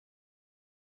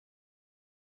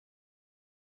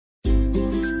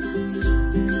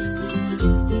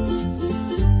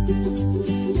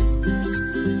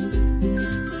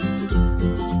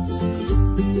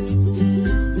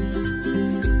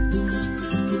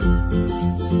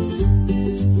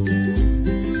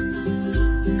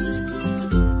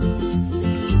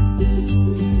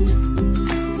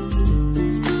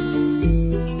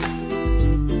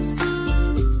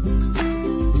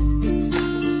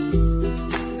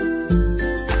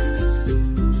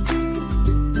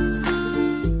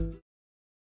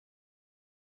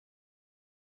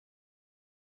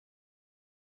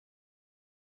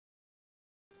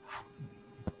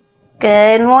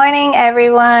Good morning,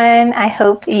 everyone. I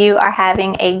hope you are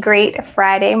having a great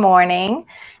Friday morning,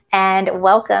 and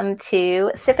welcome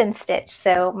to Sip and Stitch.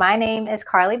 So my name is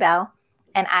Carly Bell,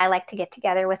 and I like to get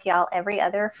together with y'all every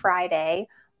other Friday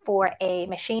for a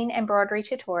machine embroidery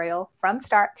tutorial from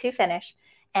start to finish,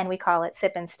 and we call it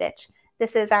Sip and Stitch.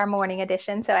 This is our morning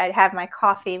edition, so I have my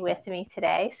coffee with me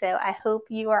today. So I hope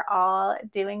you are all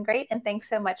doing great, and thanks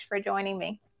so much for joining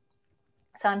me.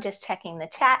 So I'm just checking the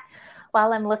chat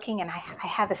while I'm looking, and I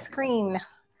have a screen,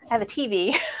 I have a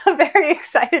TV. I'm very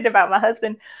excited about. My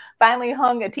husband finally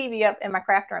hung a TV up in my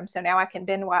craft room, so now I can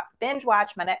binge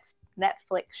watch my next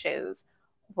Netflix shows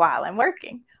while I'm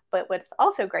working. But what's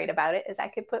also great about it is I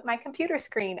could put my computer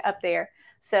screen up there,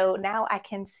 so now I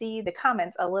can see the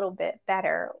comments a little bit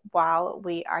better while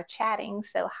we are chatting.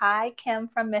 So hi, Kim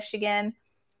from Michigan.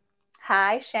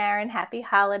 Hi, Sharon. Happy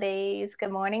holidays.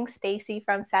 Good morning, Stacy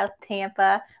from South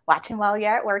Tampa. Watching while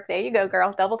you're at work. There you go,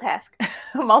 girl. Double task.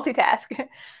 Multitask.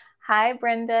 Hi,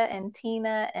 Brenda and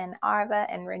Tina and Arva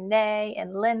and Renee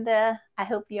and Linda. I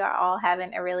hope you are all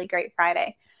having a really great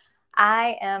Friday.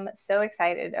 I am so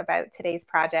excited about today's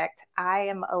project. I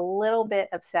am a little bit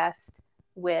obsessed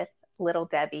with Little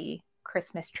Debbie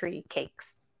Christmas tree cakes.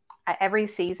 Every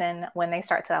season when they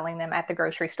start selling them at the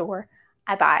grocery store,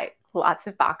 I buy lots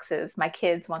of boxes. My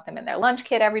kids want them in their lunch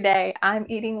kit every day. I'm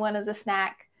eating one as a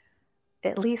snack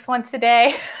at least once a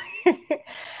day.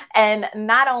 And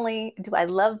not only do I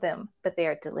love them, but they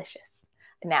are delicious.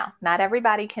 Now, not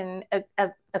everybody can,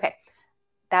 okay,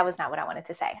 that was not what I wanted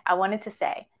to say. I wanted to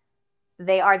say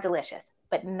they are delicious,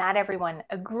 but not everyone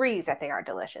agrees that they are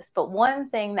delicious. But one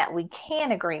thing that we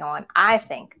can agree on, I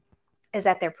think, is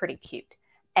that they're pretty cute.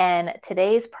 And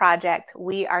today's project,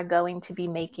 we are going to be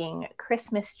making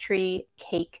Christmas tree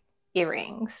cake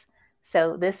earrings.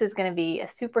 So this is going to be a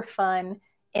super fun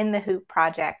in the hoop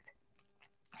project,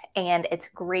 and it's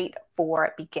great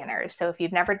for beginners. So if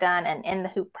you've never done an in the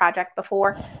hoop project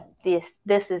before,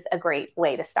 this is a great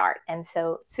way to start. And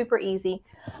so super easy.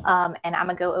 And I'm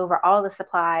gonna go over all the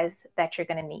supplies that you're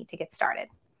going to need to get started.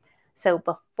 So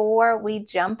before we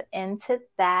jump into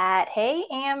that, hey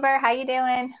Amber, how you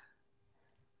doing?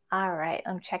 All right,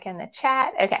 I'm checking the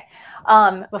chat. Okay,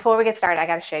 before we get started, I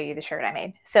got to show you the shirt I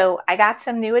made. So I got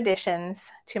some new additions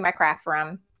to my craft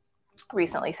room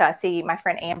recently. So I see my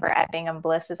friend Amber at Bingham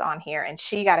Bliss is on here, and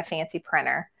she got a fancy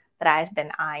printer that I've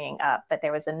been eyeing up. But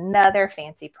there was another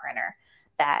fancy printer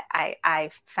that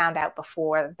I found out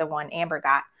before the one Amber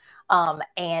got,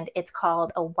 and it's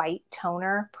called a white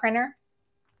toner printer.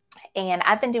 And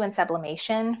I've been doing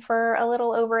sublimation for a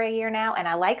little over a year now, and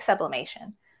I like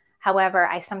sublimation. However,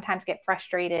 I sometimes get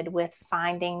frustrated with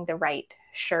finding the right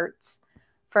shirts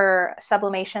for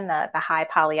sublimation, the high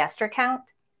polyester count,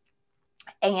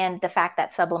 and the fact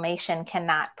that sublimation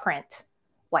cannot print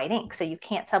white ink. So you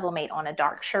can't sublimate on a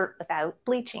dark shirt without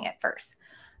bleaching it first.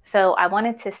 So I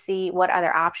wanted to see what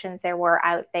other options there were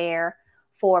out there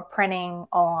for printing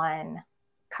on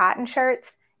cotton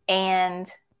shirts and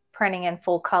printing in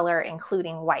full color,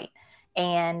 including white.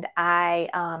 And I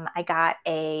got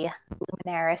a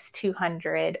Luminaris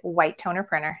 200 white toner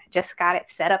printer. Just got it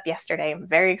set up yesterday. I'm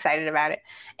very excited about it.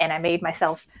 And I made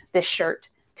myself this shirt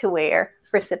to wear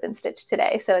for Sip and Stitch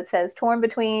today. So it says torn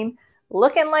between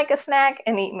looking like a snack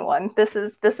and eating one. This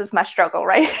is my struggle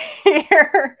right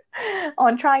here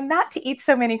on trying not to eat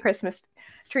so many Christmas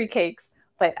tree cakes.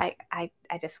 But I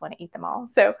just want to eat them all.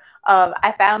 So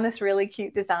I found this really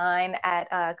cute design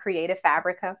at Creative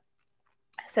Fabrica.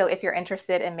 So if you're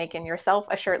interested in making yourself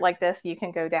a shirt like this, you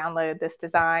can go download this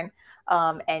design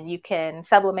and you can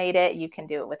sublimate it. You can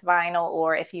do it with vinyl,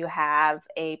 or if you have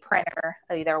a printer,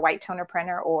 either a white toner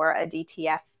printer or a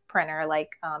DTF printer like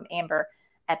Amber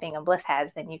at Bingham Bliss has,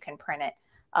 then you can print it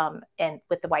and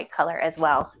with the white color as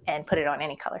well and put it on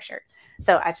any color shirt.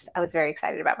 So I was very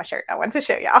excited about my shirt. I wanted to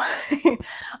show y'all.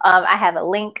 I have a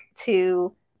link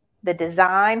to the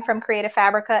design from Creative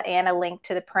Fabrica and a link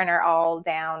to the printer all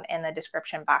down in the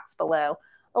description box below,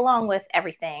 along with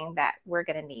everything that we're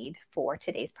going to need for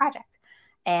today's project.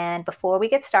 And before we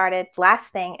get started,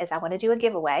 last thing is I want to do a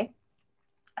giveaway.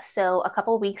 So a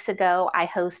couple of weeks ago, I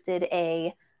hosted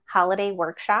a holiday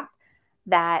workshop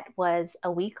that was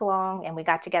a week long, and we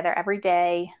got together every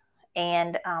day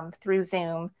and through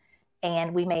Zoom,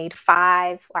 and we made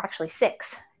 5, or actually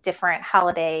 6 different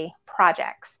holiday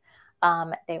projects.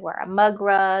 They were a mug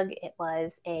rug, it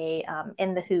was a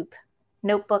in the hoop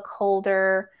notebook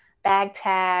holder, bag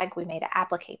tag, we made an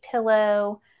applique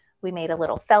pillow, we made a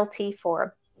little felty for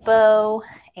a bow,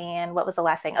 and what was the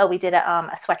last thing? Oh, we did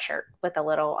a sweatshirt with a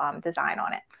little design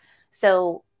on it.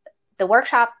 So the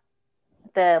workshop,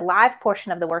 the live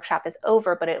portion of the workshop is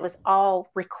over, but it was all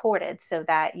recorded so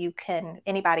that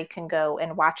anybody can go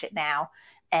and watch it now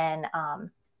and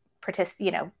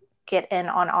get in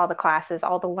on all the classes,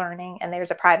 all the learning, and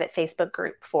there's a private Facebook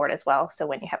group for it as well. So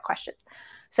when you have questions.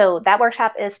 So that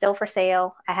workshop is still for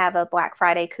sale. I have a Black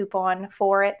Friday coupon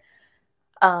for it.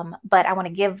 But I want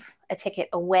to give a ticket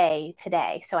away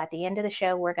today. So at the end of the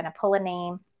show, we're going to pull a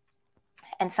name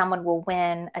and someone will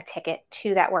win a ticket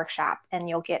to that workshop, and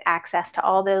you'll get access to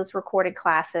all those recorded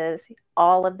classes,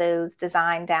 all of those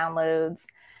design downloads,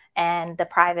 and the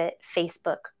private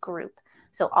Facebook group.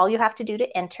 So all you have to do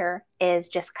to enter is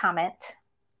just comment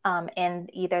in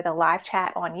either the live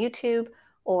chat on YouTube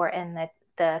or in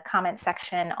the comment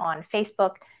section on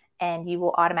Facebook, and you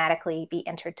will automatically be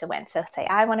entered to win. So say,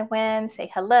 I want to win,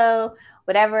 say hello,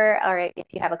 whatever, or if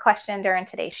you have a question during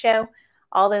today's show,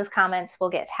 all those comments will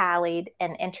get tallied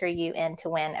and enter you in to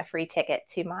win a free ticket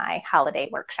to my holiday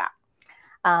workshop.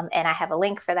 And I have a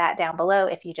link for that down below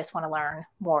if you just want to learn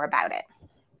more about it.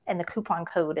 And the coupon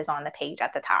code is on the page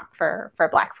at the top for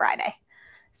Black Friday.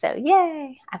 So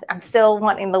yay! I'm still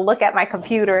wanting to look at my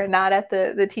computer and not at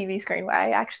the TV screen where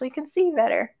I actually can see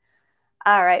better.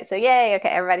 All right, so yay. Okay,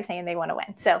 everybody's saying they want to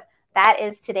win. So that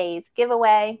is today's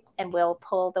giveaway, and we'll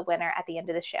pull the winner at the end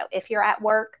of the show. If you're at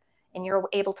work and you're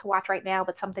able to watch right now,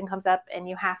 but something comes up and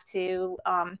you have to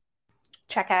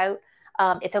check out,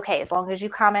 it's okay. As long as you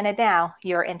commented now,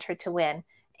 you're entered to win.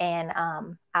 And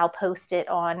I'll post it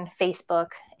on Facebook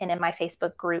and in my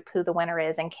Facebook group who the winner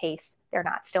is in case they're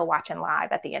not still watching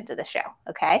live at the end of the show.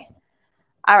 Okay.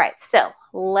 All right. So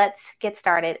let's get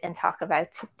started and talk about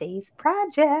today's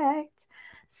project.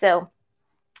 So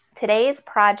today's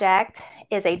project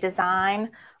is a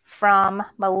design from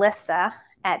Melissa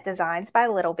at Designs by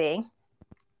Little Bee.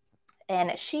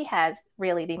 And she has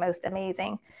really the most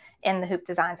amazing in the hoop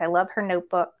designs. I love her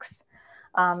notebooks.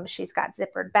 She's got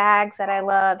zippered bags that I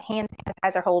love, hand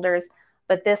sanitizer holders,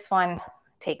 but this one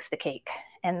takes the cake,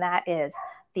 and that is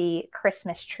the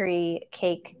Christmas tree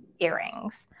cake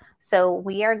earrings. So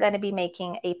we are going to be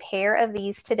making a pair of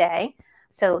these today.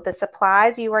 So the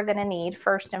supplies you are going to need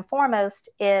first and foremost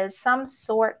is some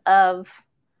sort of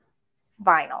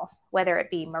vinyl, whether it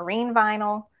be marine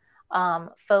vinyl,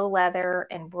 faux leather,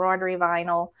 embroidery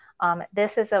vinyl.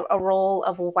 This is a roll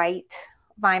of white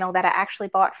vinyl that I actually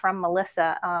bought from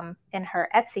Melissa in her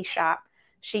Etsy shop.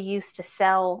 She used to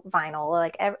sell vinyl.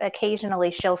 Like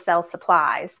occasionally she'll sell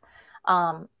supplies,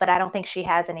 but I don't think she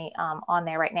has any on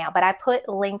there right now. But I put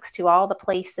links to all the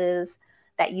places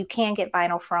that you can get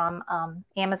vinyl from.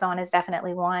 Amazon is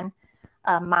definitely one.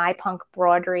 My Punk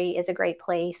Broadery is a great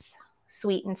place.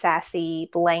 Sweet and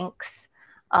Sassy Blanks.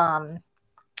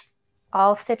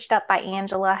 All Stitched Up by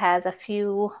Angela has a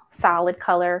few solid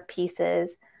color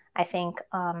pieces. I think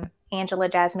Angela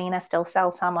Jasmina still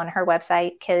sells some on her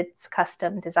website, Kids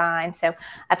Custom Design. So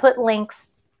I put links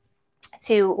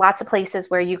to lots of places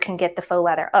where you can get the faux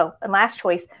leather. Oh, and last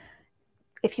choice,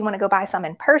 if you want to go buy some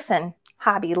in person,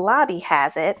 Hobby Lobby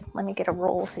has it. Let me get a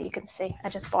roll so you can see. I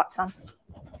just bought some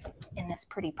in this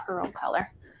pretty pearl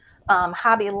color.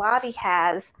 Hobby Lobby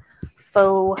has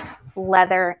faux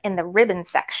leather in the ribbon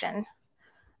section.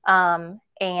 And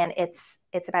it's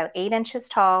about 8 inches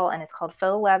tall, and it's called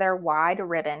Faux Leather Wide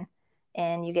Ribbon.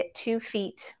 And you get 2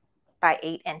 feet by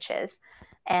 8 inches.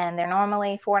 And they're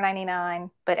normally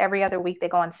 $4.99, but every other week they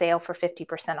go on sale for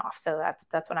 50% off. So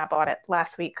that's when I bought it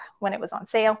last week when it was on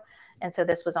sale. And so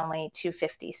this was only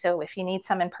 $2.50. So if you need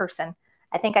some in person,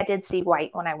 I think I did see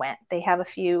white when I went. They have a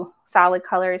few solid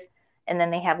colors, and then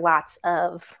they have lots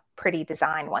of pretty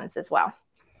design ones as well.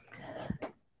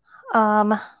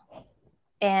 And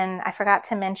I forgot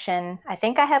to mention, I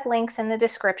think I have links in the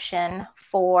description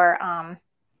for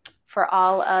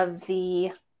all of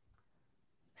the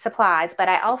supplies, but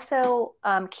I also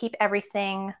keep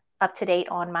everything up to date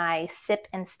on my Sip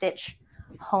and Stitch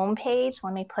homepage.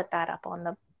 Let me put that up on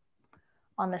the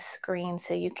screen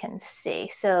so you can see.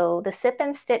 So the Sip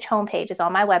and Stitch homepage is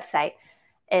on my website.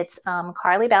 It's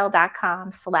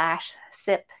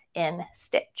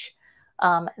carlybell.com/sipandstitch.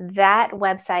 That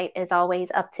website is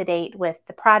always up to date with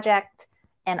the project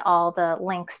and all the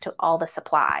links to all the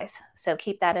supplies. So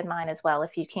keep that in mind as well.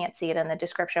 If you can't see it in the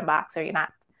description box or you're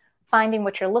not finding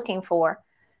what you're looking for,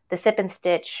 the Sip and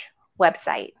Stitch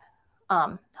website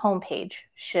homepage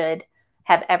should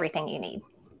have everything you need.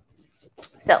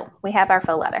 So we have our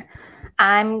faux leather.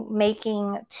 I'm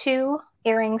making 2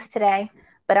 earrings today,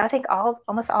 but I think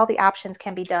almost all the options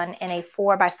can be done in a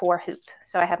 4x4 hoop.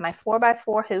 So I have my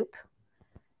 4x4 hoop,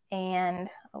 and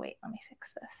oh wait, let me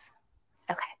fix this.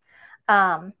 Okay,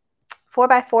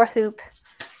 4x4 hoop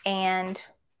and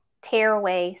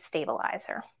tearaway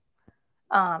stabilizer.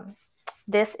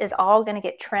 This is all going to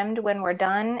get trimmed when we're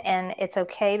done, and it's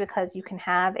okay because you can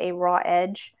have a raw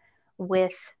edge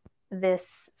with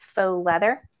this faux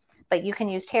leather, but you can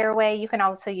use tearaway. You can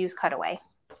also use cutaway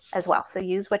as well. So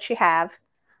use what you have,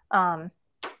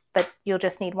 but you'll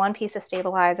just need 1 piece of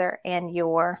stabilizer and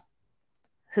your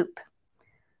hoop.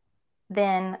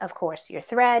 Then, of course, your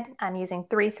thread. I'm using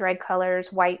 3 thread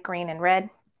colors, white, green, and red.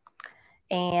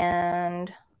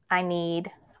 And I need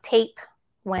tape.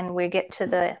 When we get to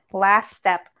the last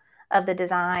step of the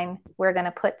design, we're going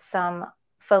to put some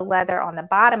faux leather on the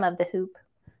bottom of the hoop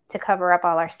to cover up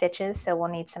all our stitches. So we'll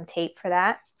need some tape for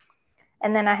that.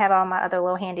 And then I have all my other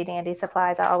little handy dandy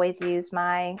supplies. I always use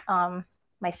my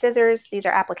my scissors. These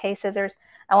are applique scissors.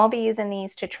 I won't be using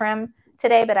these to trim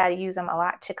today, but I use them a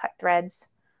lot to cut threads.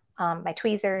 My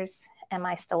tweezers and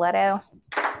my stiletto.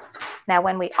 Now,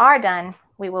 when we are done,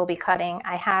 we will be cutting.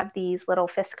 I have these little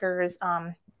Fiskars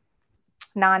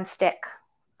non-stick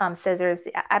scissors.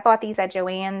 I bought these at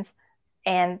Joann's,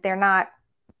 and they're not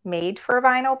made for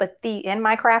vinyl, but in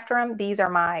my craft room, these are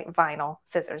my vinyl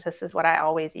scissors. This is what I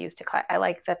always use to cut. I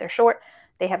like that they're short.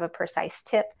 They have a precise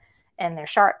tip, and they're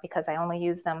sharp because I only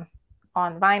use them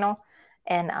on vinyl,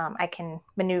 and I can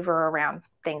maneuver around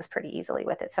things pretty easily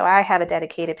with it. So I have a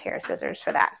dedicated pair of scissors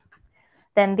for that.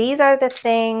 Then these are the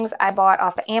things I bought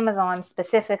off of Amazon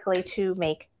specifically to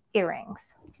make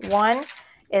earrings. One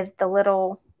is the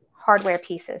little hardware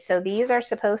pieces. So these are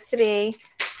supposed to be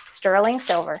sterling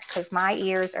silver because my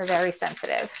ears are very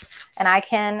sensitive. And I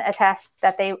can attest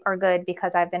that they are good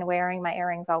because I've been wearing my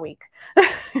earrings all week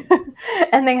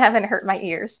and they haven't hurt my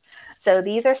ears. So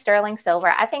these are sterling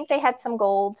silver. I think they had some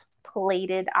gold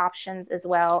plated options as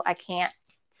well. I can't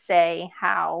say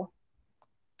how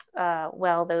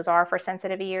well those are for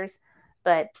sensitive ears,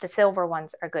 but the silver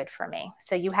ones are good for me.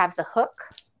 So you have the hook,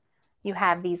 you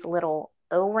have these little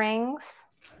O-rings,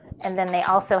 and then they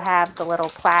also have the little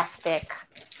plastic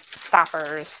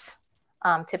stoppers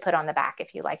to put on the back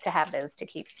if you like to have those to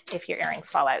keep if your earrings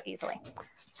fall out easily.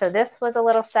 So this was a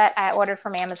little set I ordered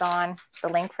from Amazon. The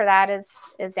link for that is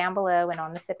down below and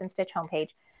on the Sip and Stitch homepage.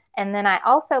 And then I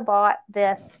also bought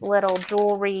this little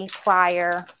jewelry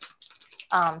plier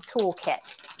toolkit.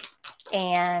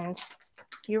 And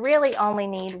you really only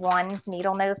need 1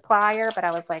 needle nose plier, but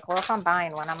I was like, well, if I'm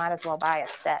buying one, I might as well buy a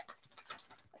set.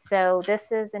 So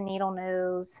this is a needle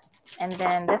nose, and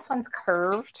then this one's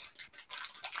curved.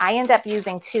 I end up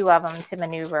using 2 of them to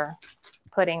maneuver,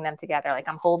 putting them together. Like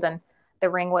I'm holding the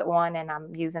ring with one, and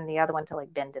I'm using the other one to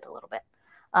like bend it a little bit.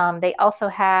 They also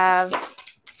have,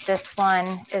 this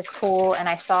one is cool, and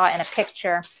I saw in a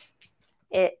picture,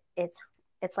 it's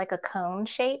like a cone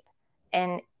shape,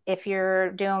 and if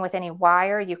you're doing with any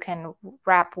wire, you can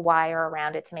wrap wire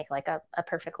around it to make like a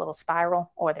perfect little spiral,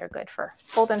 or they're good for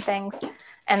holding things.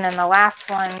 And then the last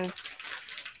ones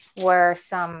were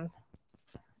some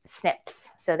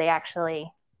snips. So they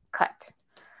actually cut.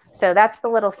 So that's the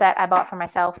little set I bought for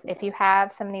myself. If you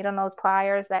have some needle nose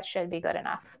pliers, that should be good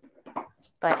enough.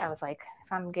 But I was like,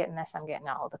 if I'm getting this, I'm getting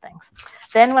all of the things.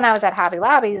 Then when I was at Hobby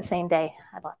Lobby the same day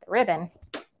I bought the ribbon,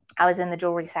 I was in the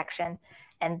jewelry section,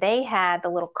 and they had the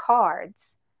little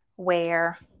cards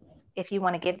where if you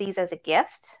want to give these as a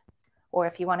gift or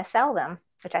if you want to sell them,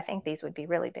 which I think these would be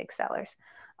really big sellers,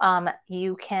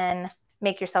 you can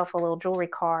make yourself a little jewelry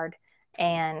card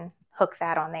and hook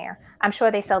that on there. I'm sure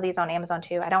they sell these on Amazon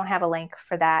too. I don't have a link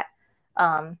for that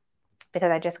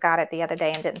because I just got it the other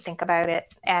day and didn't think about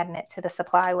it, adding it to the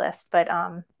supply list. But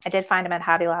I did find them at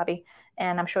Hobby Lobby,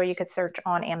 and I'm sure you could search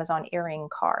on Amazon earring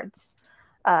cards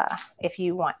if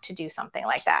you want to do something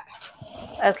like that.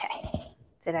 Okay.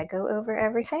 Did I go over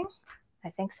everything?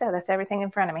 I think so. That's everything in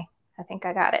front of me. I think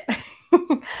I got it.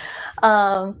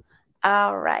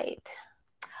 All right.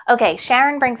 Okay.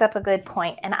 Sharon brings up a good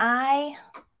point, and I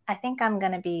think I'm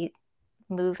going to be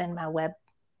moving my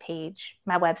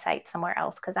website somewhere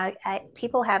else because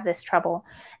people have this trouble.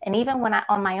 And even when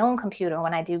on my own computer,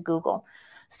 when I do Google.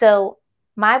 So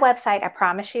my website, I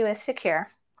promise you, is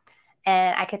secure.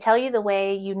 And I could tell you the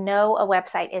way you know a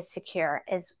website is secure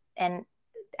is, and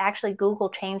actually Google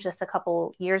changed this a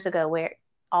couple years ago, where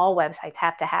all websites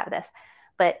have to have this.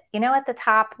 But you know, at the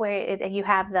top where you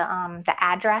have the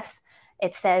address,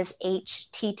 it says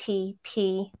HTTPS.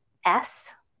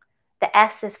 The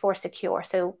S is for secure.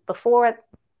 So before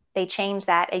they changed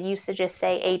that, it used to just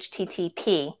say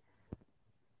HTTP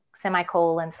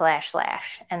semicolon /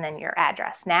 and then your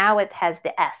address. Now it has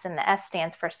the S, and the S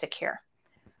stands for secure.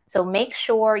 So make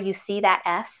sure you see that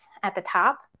S at the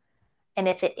top. And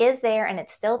if it is there and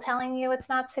it's still telling you it's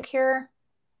not secure,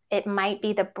 it might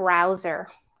be the browser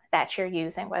that you're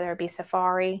using, whether it be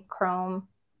Safari, Chrome,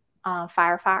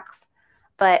 Firefox.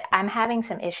 But I'm having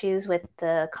some issues with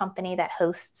the company that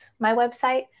hosts my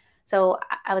website. So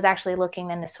I was actually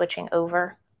looking into switching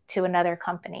over to another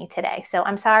company today. So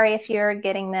I'm sorry if you're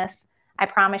getting this. I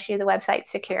promise you the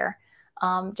website's secure.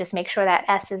 Just make sure that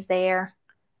S is there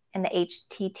in the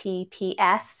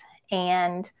HTTPS.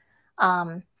 And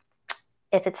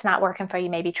if it's not working for you,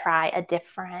 maybe try a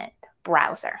different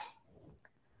browser.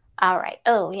 All right.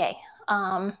 Oh, yay.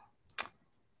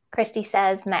 Christy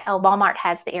says, oh, Walmart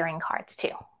has the earring cards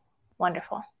too.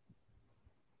 Wonderful.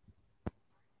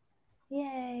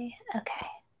 Yay. Okay.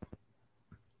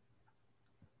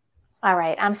 All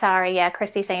right. I'm sorry. Yeah,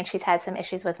 Christy's saying she's had some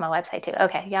issues with my website too.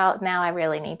 Okay, y'all, now I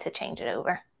really need to change it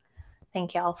over.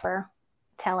 Thank y'all for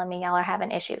telling me y'all are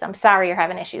having issues. I'm sorry you're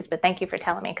having issues, but thank you for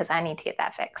telling me because I need to get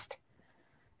that fixed.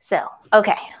 So,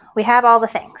 okay, we have all the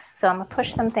things. So I'm going to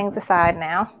push some things aside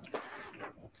now.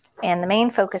 And the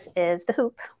main focus is the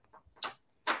hoop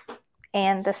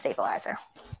and the stabilizer.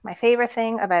 My favorite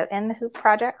thing about in the hoop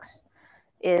projects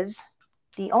is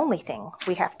the only thing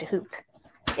we have to hoop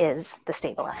is the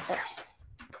stabilizer.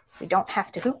 We don't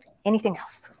have to hoop anything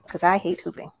else because I hate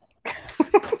hooping.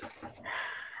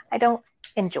 I don't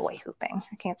enjoy hooping.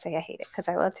 I can't say I hate it because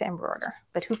I love to embroider,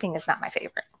 but hooping is not my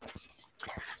favorite.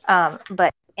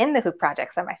 But in the hoop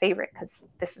projects are my favorite because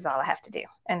this is all I have to do.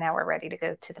 And now we're ready to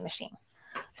go to the machine.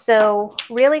 So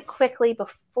really quickly,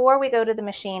 before we go to the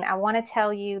machine, I want to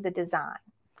tell you the design.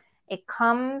 It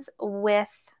comes with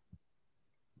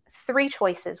 3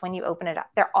 choices when you open it up.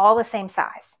 They're all the same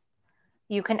size.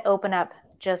 You can open up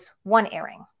just 1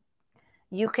 earring.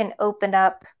 You can open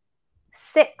up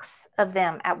 6 of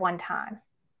them at one time.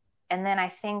 And then I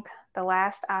think the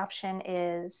last option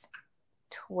is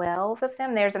 12 of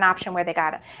them. There's an option where they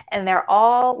got it. And they're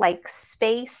all like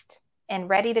spaced and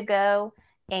ready to go.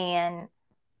 And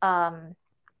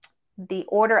the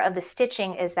order of the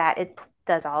stitching is that it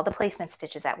does all the placement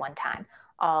stitches at one time,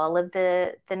 all of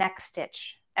the next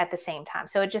stitch at the same time.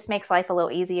 So it just makes life a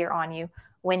little easier on you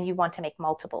when you want to make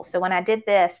multiple. So when I did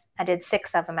this, I did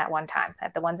 6 of them at one time. I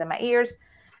have the ones in my ears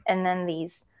and then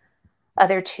these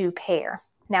other 2 pair.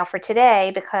 Now for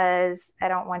today, because I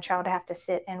don't want y'all to have to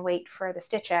sit and wait for the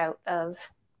stitch out of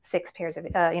 3 pairs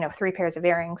of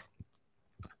earrings,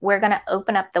 we're going to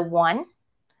open up the 1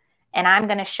 and I'm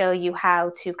going to show you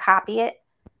how to copy it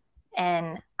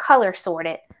and color sort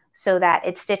it so that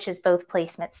it stitches both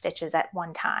placement stitches at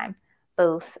one time,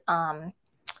 both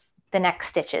the next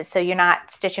stitches. So you're not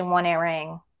stitching 1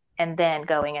 earring and then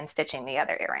going and stitching the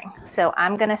other earring. So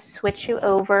I'm going to switch you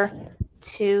over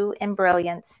to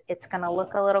Embrilliance. It's going to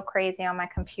look a little crazy on my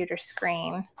computer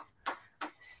screen.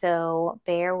 So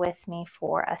bear with me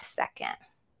for a second.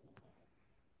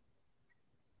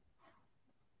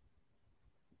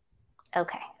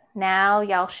 Okay, now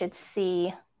y'all should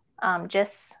see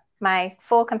just my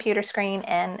full computer screen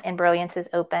and Embrilliance is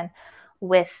open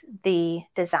with the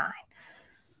design.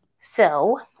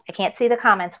 So I can't see the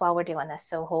comments while we're doing this,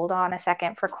 so hold on a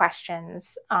second for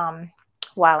questions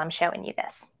while I'm showing you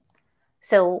this.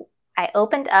 So I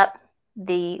opened up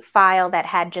the file that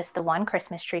had just the 1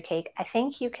 Christmas tree cake. I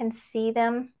think you can see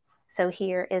them. So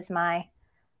here is my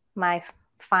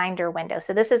Finder window.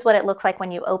 So this is what it looks like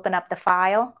when you open up the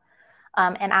file.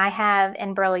 And I have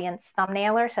Embrilliance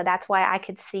thumbnailer, so that's why I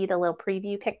could see the little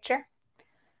preview picture.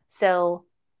 So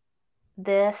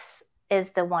this is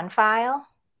the 1 file,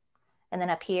 and then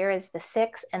up here is the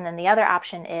 6, and then the other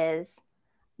option is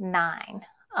 9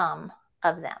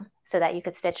 of them, so that you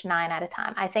could stitch 9 at a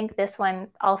time. I think this one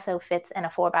also fits in a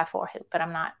 4x4 hoop, but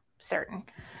I'm not certain.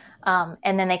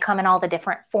 And then they come in all the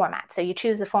different formats. So you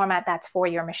choose the format that's for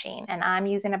your machine. And I'm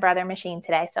using a Brother machine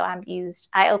today, so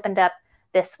I opened up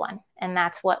this one, and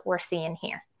that's what we're seeing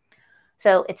here.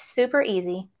 So it's super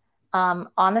easy.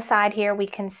 On the side here, we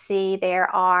can see there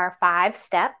are 5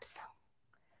 steps,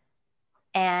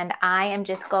 and I am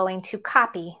just going to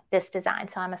copy this design.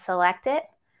 So I'm going to select it,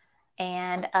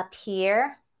 and up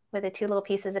here with the 2 little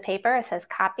pieces of paper, it says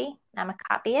copy. I'm going to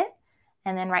copy it,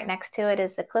 and then right next to it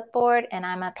is the clipboard, and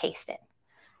I'm going to paste it.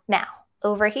 Now,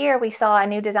 over here, we saw a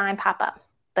new design pop up,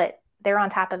 but they're on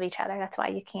top of each other. That's why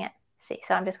you can't see.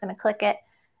 So I'm just going to click it,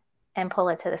 and pull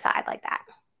it to the side like that.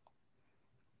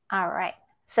 All right.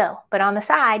 So, but on the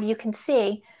side, you can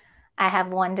see I have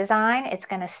one design. It's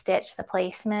going to stitch the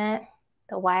placement,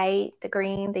 the white, the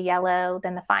green, the yellow,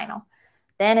 then the final.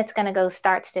 Then it's going to go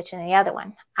start stitching the other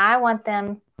one. I want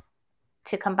them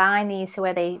to combine these to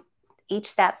where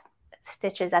each step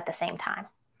stitches at the same time.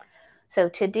 So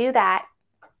to do that,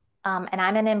 and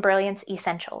I'm in Embroidery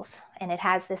Essentials, and it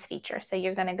has this feature. So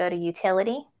you're going to go to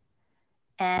Utility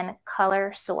and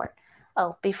Color Sort.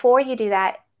 Oh, before you do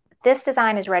that, this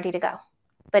design is ready to go.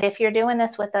 But if you're doing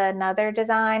this with another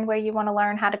design where you want to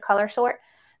learn how to color sort,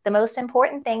 the most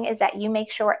important thing is that you make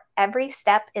sure every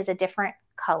step is a different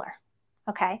color.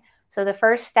 Okay, so the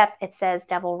first step, it says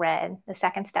Devil Red. The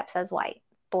second step says white,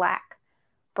 black,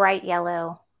 bright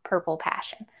yellow, purple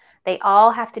passion. They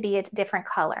all have to be a different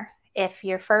color. If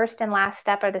your first and last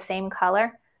step are the same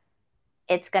color,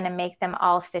 it's going to make them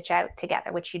all stitch out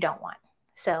together, which you don't want.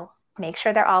 So make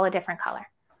sure they're all a different color.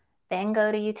 Then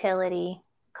go to Utility,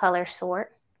 Color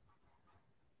Sort,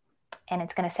 and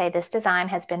it's going to say this design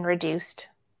has been reduced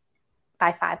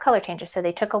by 5 color changes. So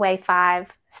they took away 5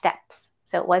 steps.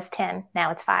 So it was 10,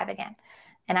 now it's 5 again.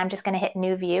 And I'm just going to hit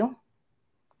New View.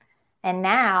 And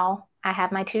now I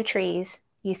have my 2 trees.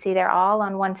 You see they're all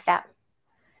on one step.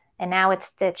 And now it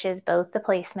stitches both the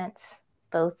placements,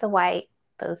 both the white,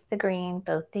 both the green,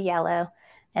 both the yellow,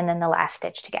 and then the last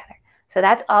stitch together. So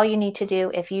that's all you need to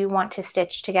do if you want to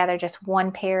stitch together just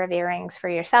one pair of earrings for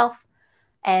yourself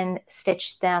and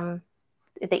stitch them.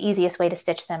 The easiest way to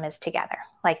stitch them is together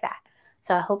like that.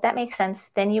 So I hope that makes sense.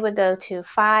 Then you would go to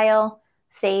File,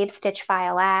 Save Stitch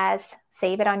File As,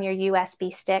 save it on your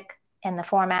USB stick in the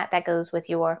format that goes with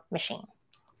your machine.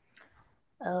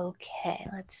 Okay,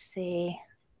 let's see.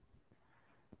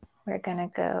 We're gonna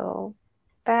go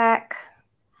back.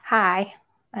 Hi.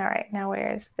 All right, now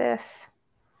where is this?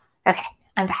 Okay,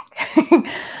 I'm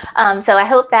back. So I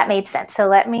hope that made sense. So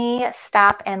let me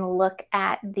stop and look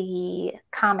at the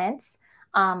comments.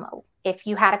 If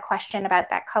you had a question about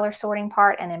that color sorting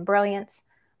part and embroidery,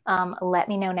 let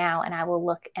me know now and I will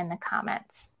look in the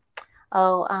comments.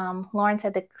 Oh, Lauren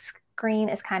said the screen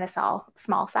is kind of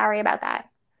small. Sorry about that.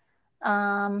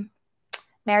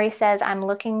 Mary says, I'm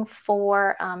looking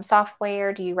for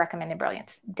software. Do you recommend Embroidery?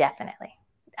 Definitely.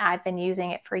 I've been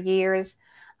using it for years.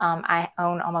 I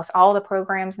own almost all the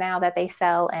programs now that they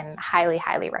sell and highly,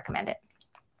 highly recommend it.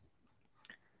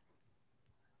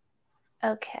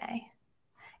 Okay.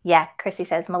 Yeah, Chrissy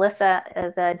says, Melissa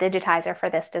is the digitizer for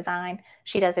this design.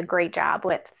 She does a great job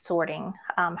with sorting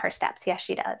her steps. Yes,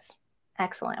 she does.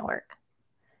 Excellent work.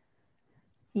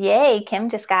 Yay, Kim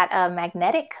just got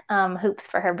magnetic hoops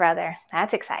for her brother.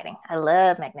 That's exciting. I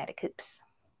love magnetic hoops.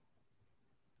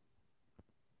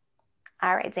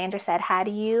 All right, Xander said, how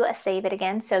do you save it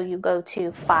again? So you go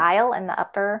to File in the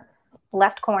upper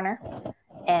left corner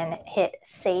and hit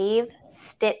Save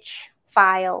Stitch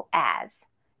File As.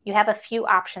 You have a few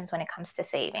options when it comes to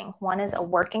saving. One is a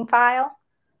working file,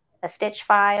 a stitch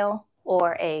file,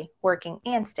 or a working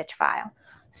and stitch file.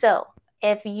 So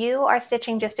if you are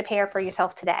stitching just a pair for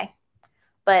yourself today,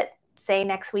 but say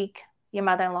next week your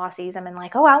mother-in-law sees them and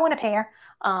like, oh, I want a pair.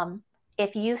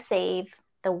 If you save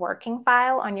the working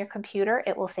file on your computer,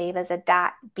 it will save as a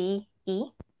 .be.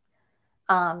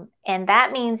 And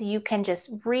that means you can just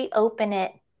reopen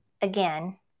it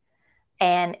again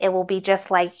and it will be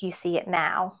just like you see it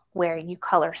now where you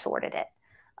color sorted it.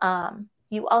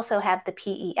 You also have the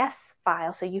PES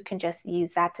file, so you can just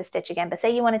use that to stitch again. But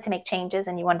say you wanted to make changes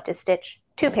and you wanted to stitch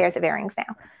 2 pairs of earrings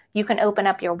now. You can open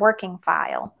up your working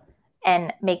file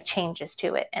and make changes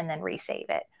to it and then resave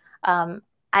it.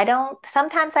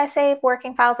 Sometimes I save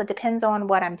working files. It depends on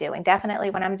what I'm doing. Definitely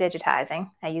when I'm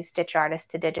digitizing, I use Stitch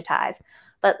Artist to digitize.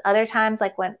 But other times,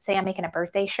 like when, say I'm making a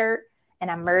birthday shirt and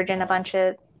I'm merging a bunch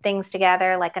of things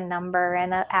together, like a number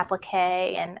and an applique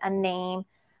and a name,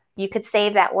 you could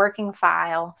save that working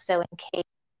file. So in case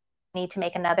you need to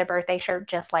make another birthday shirt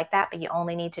just like that, but you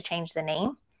only need to change the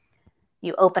name,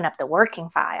 you open up the working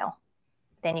file,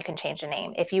 then you can change the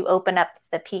name. If you open up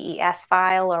the PES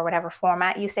file or whatever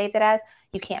format you saved it as,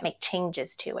 you can't make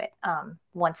changes to it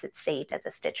once it's saved as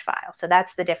a stitch file. So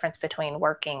that's the difference between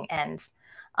working and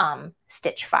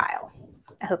stitch file.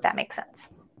 I hope that makes sense.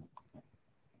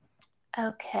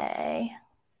 Okay.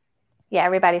 Yeah,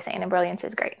 everybody's saying Embroidery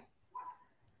is great.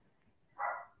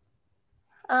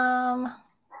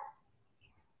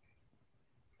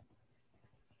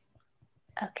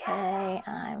 Okay,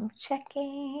 I'm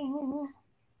checking.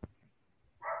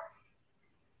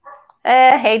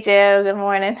 Hey, Joe, good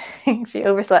morning. She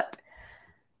overslept.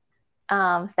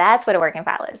 That's what a working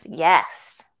file is. Yes.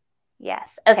 Yes.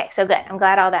 Okay, so good. I'm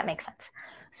glad all that makes sense.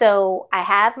 So I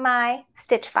have my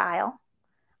stitch file.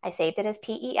 I saved it as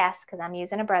PES because I'm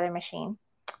using a Brother machine.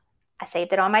 I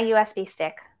saved it on my USB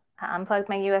stick. I unplugged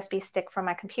my USB stick from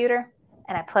my computer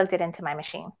and I plugged it into my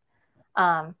machine.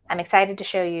 I'm excited to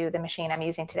show you the machine I'm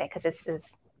using today because this is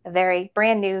a very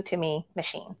brand new to me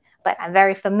machine, but I'm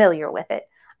very familiar with it.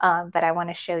 But I want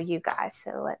to show you guys.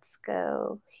 So let's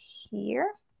go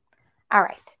here. All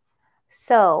right.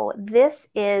 So this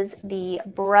is the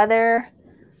Brother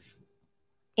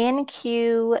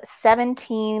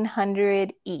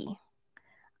NQ1700E.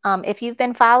 If you've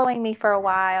been following me for a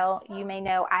while, you may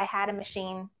know I had a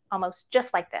machine almost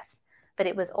just like this, but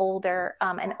it was older,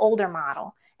 an older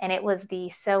model, and it was the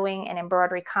sewing and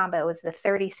embroidery combo. It was the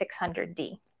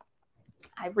 3600D.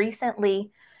 I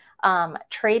recently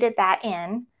traded that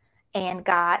in and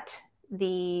got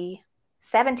the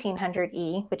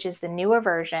 1700E, which is the newer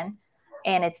version,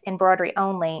 and it's embroidery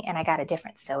only, and I got a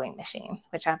different sewing machine,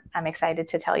 which I'm excited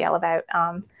to tell y'all about.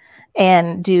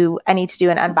 And I need to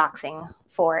do an unboxing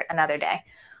for it another day.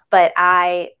 But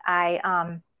I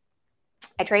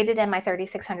traded in my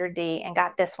 3600D and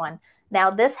got this one.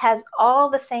 Now this has all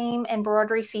the same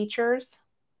embroidery features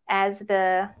as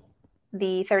the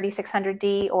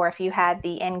 3600D, or if you had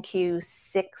the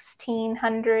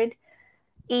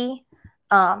NQ1600E,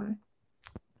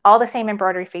 all the same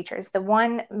embroidery features. The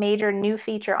one major new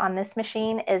feature on this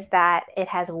machine is that it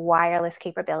has wireless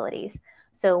capabilities.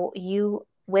 So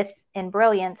in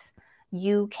Brilliance,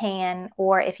 you can,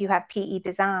 or if you have PE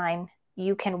Design,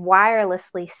 you can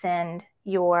wirelessly send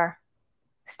your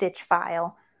stitch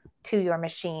file to your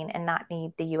machine and not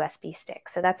need the USB stick.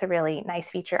 So that's a really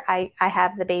nice feature. I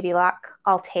have the Baby Lock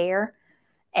Altair,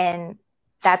 and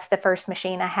that's the first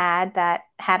machine I had that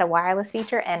had a wireless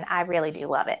feature, and I really do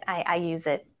love it. I use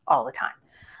it all the time.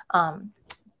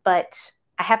 But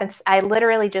I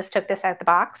literally just took this out the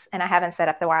box and I haven't set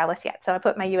up the wireless yet. So I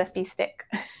put my USB stick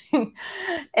in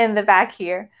the back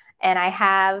here, and I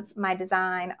have my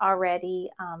design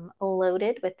already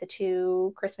loaded with the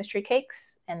 2 Christmas tree cakes,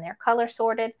 and they're color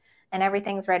sorted and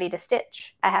everything's ready to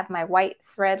stitch. I have my white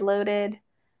thread loaded.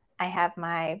 I have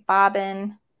my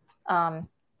bobbin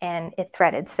and it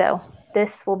threaded. So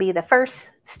this will be the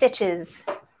first stitches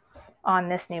on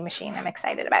this new machine I'm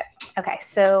excited about. Okay,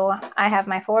 so I have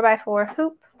my 4x4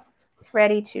 hoop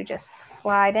ready to just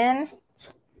slide in.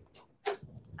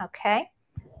 Okay,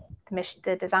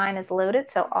 the design is loaded,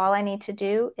 so all I need to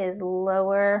do is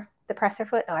lower the presser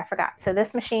foot. Oh, I forgot. So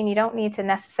this machine, you don't need to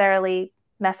necessarily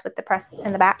mess with the press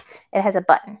in the back. It has a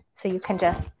button, so you can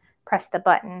just press the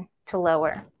button to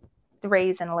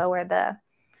raise and lower the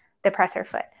presser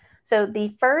foot. So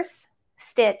the first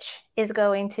stitch is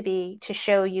going to be to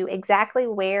show you exactly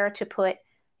where to put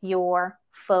your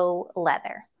faux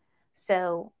leather.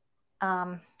 So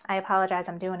I apologize,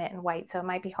 I'm doing it in white, so it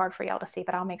might be hard for y'all to see,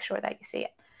 but I'll make sure that you see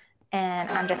it. And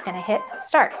I'm just going to hit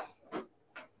start.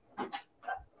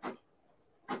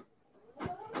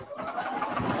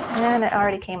 And it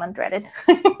already came unthreaded.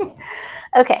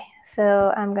 Okay,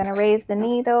 so I'm going to raise the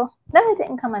needle. No, it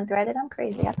didn't come unthreaded. I'm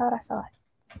crazy. I thought I saw it.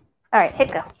 All right,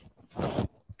 hit go.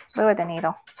 Lower the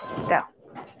needle. Go.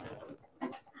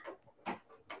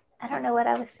 I don't know what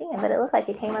I was seeing, but it looked like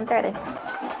it came unthreaded.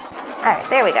 All right,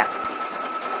 there we go.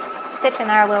 Stitching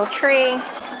our little tree.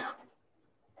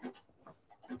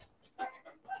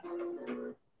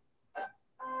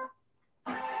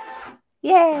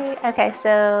 Yay. Okay,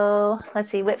 so let's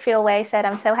see. Whitfield Way said,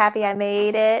 I'm so happy I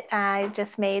made it. I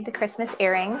just made the Christmas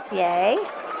earrings. Yay.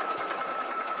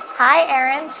 Hi,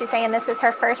 Erin. She's saying this is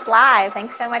her first live.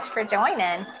 Thanks so much for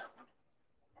joining.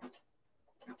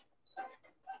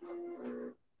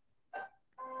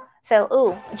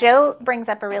 So, Joe brings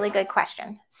up a really good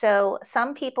question. So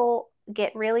some people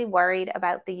get really worried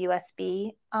about the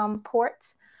USB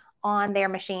ports on their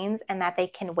machines and that they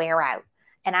can wear out.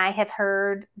 And I have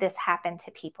heard this happen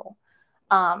to people.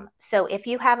 So if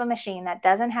you have a machine that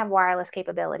doesn't have wireless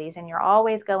capabilities and you're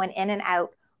always going in and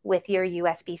out with your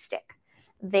USB stick,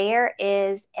 there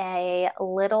is a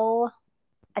little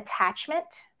attachment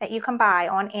that you can buy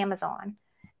on Amazon.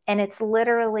 And it's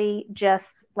literally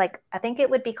just like, I think it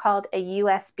would be called a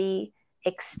USB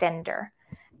extender.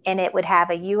 And it would have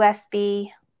a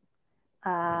USB,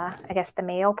 I guess the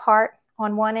male part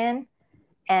on one end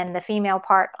and the female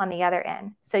part on the other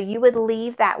end. So you would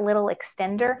leave that little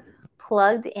extender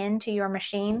plugged into your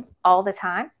machine all the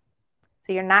time.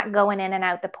 So you're not going in and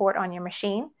out the port on your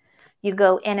machine. You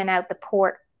go in and out the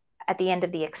port at the end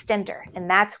of the extender, and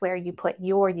that's where you put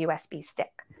your USB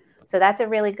stick. So that's a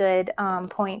really good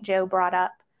point Joe brought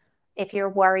up. If you're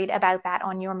worried about that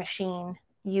on your machine,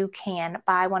 you can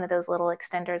buy one of those little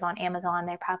extenders on Amazon.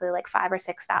 They're probably like $5 or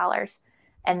 $6,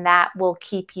 and that will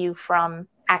keep you from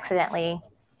accidentally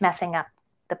messing up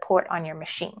the port on your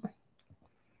machine.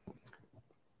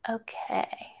 Okay.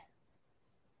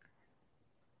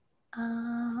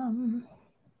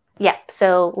 Yep,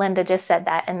 so Linda just said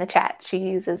that in the chat. She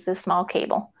uses this small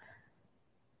cable.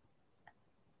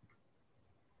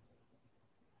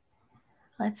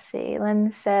 Let's see,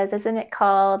 Lynn says, isn't it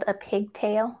called a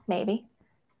pigtail? Maybe.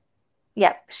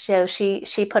 Yep, so she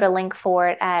put a link for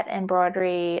it at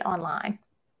Embroidery online.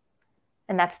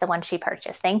 And that's the one she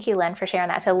purchased. Thank you, Lynn, for sharing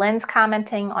that. So Lynn's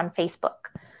commenting on Facebook.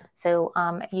 So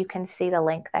you can see the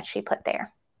link that she put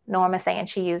there. Norma saying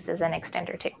she uses an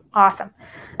extender too. Awesome.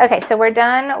 Okay, so we're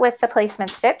done with the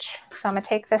placement stitch. So I'm going to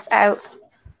take this out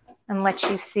and let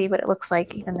you see what it looks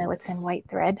like, even though it's in white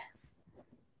thread.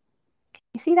 Can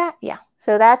you see that? Yeah.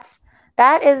 So that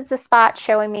is the spot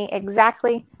showing me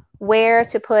exactly where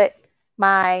to put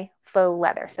my faux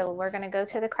leather. So we're going to go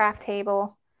to the craft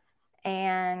table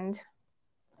and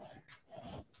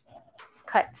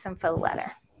cut some faux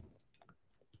leather.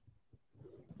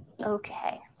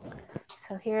 Okay,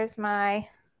 so here's my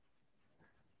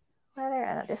leather.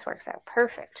 Oh, this works out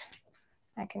perfect.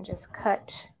 I can just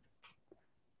cut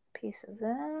a piece of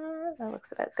that. That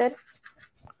looks about good.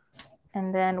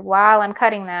 And then while I'm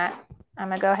cutting that, I'm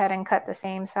going to go ahead and cut the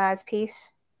same size piece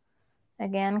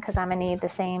again, because I'm going to need the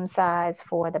same size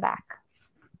for the back.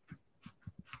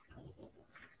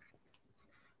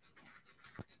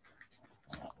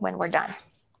 When we're done.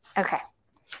 Okay,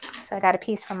 so I got a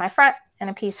piece from my front and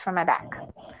a piece from my back.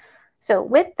 So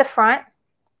with the front,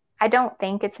 I don't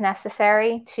think it's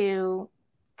necessary to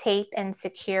tape and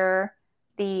secure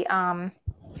the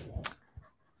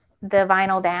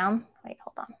vinyl down. Wait,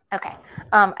 hold on. Okay.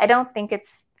 I don't think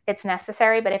it's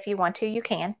necessary, but if you want to, you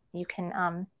can. You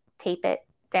can tape it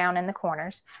down in the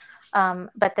corners.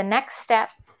 But the next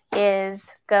step is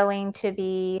going to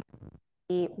be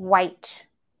the white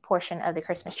portion of the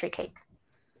Christmas tree cake.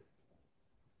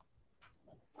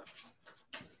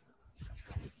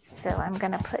 So I'm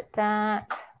going to put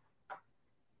that.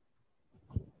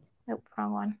 Nope,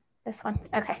 wrong one. This one.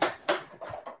 Okay.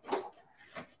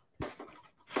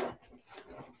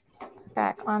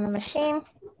 Back on the machine.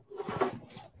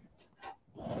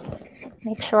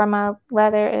 Make sure my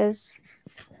leather is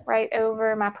right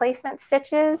over my placement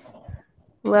stitches.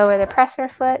 Lower the presser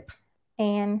foot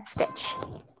and stitch.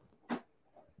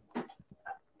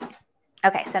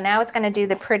 Okay, so now it's going to do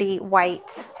the pretty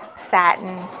white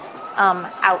satin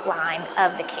outline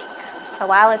of the cake. So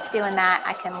while it's doing that,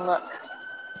 I can look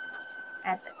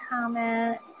at the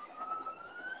comments.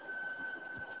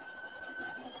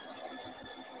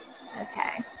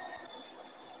 Okay.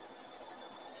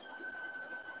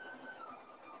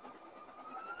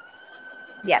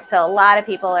 Yeah, so a lot of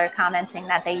people are commenting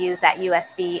that they use that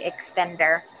USB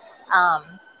extender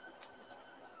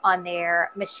on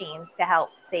their machines to help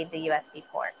save the USB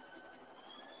port.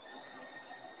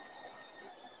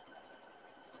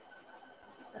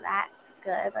 So that's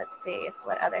good. Let's see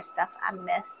what other stuff I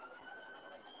missed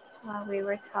while we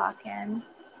were talking.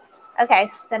 Okay,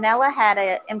 Sanella had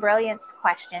an embrilliance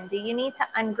question. Do you need to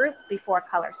ungroup before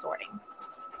color sorting?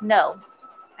 No,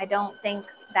 I don't think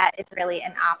that is really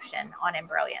an option on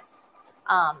embrilliance.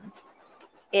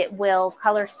 It will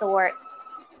color sort.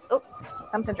 Oh,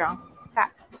 something's wrong.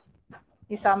 Stop.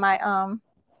 You saw my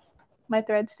my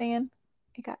thread stand?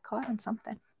 It got caught on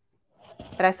something.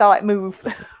 But I saw it move.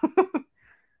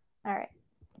 All right.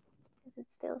 Is it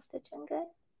still stitching good?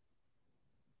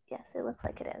 Yes, it looks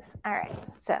like it is. All right.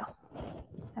 So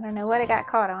I don't know what it got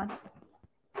caught on.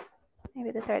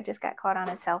 Maybe the thread just got caught on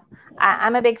itself.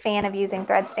 I'm a big fan of using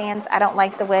thread stands. I don't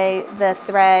like the way the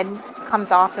thread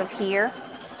comes off of here.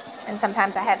 And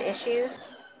sometimes I have issues.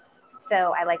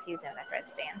 So I like using the thread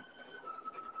stand.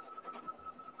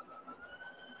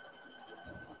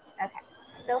 Okay,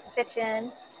 still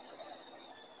stitching.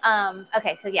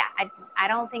 Okay, so yeah, I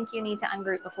don't think you need to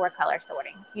ungroup before color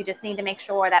sorting. You just need to make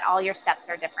sure that all your steps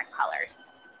are different colors.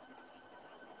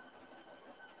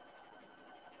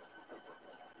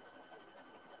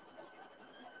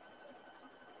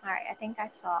 All right, I think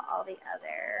I saw all the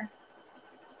other.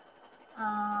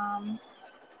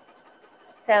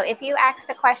 So if you asked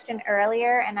a question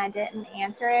earlier and I didn't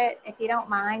answer it, if you don't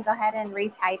mind, go ahead and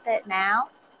retype it now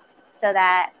so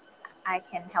that I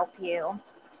can help you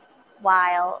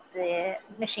while the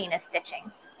machine is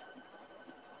stitching.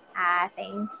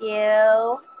 Thank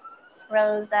you,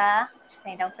 Rosa. She's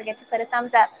saying don't forget to put a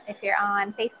thumbs up if you're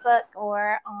on Facebook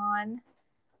or on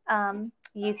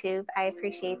YouTube. I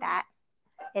appreciate that.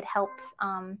 It helps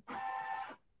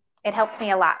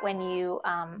me a lot when you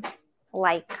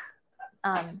like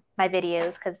my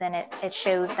videos, because then it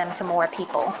shows them to more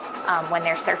people when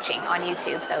they're searching on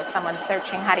YouTube. So if someone's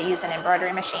searching how to use an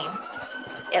embroidery machine,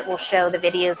 it will show the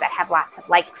videos that have lots of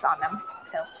likes on them.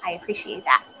 So I appreciate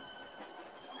that.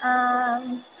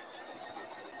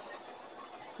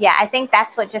 Yeah, I think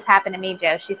that's what just happened to me,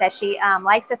 Joe. She said she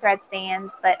likes the thread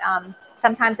stands, but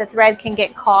sometimes the thread can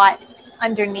get caught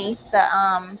underneath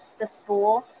the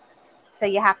spool. So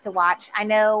you have to watch. I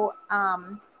know a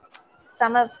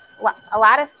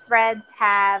lot of threads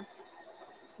have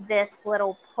this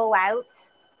little pull out. Let's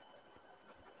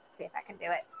see if I can do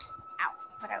it. Ow,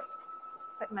 without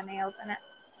putting my nails in it.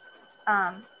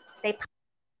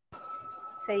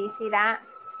 So you see that?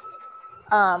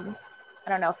 I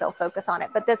don't know if it'll focus on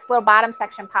it, but this little bottom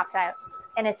section pops out,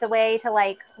 and it's a way to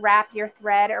like wrap your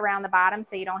thread around the bottom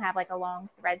so you don't have like a long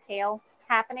thread tail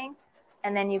happening,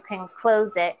 and then you can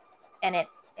close it, and it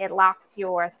locks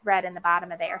your thread in the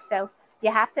bottom of there. So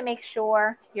you have to make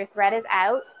sure your thread is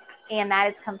out and that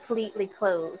is completely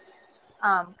closed,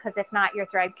 because if not, your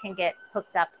thread can get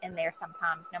hooked up in there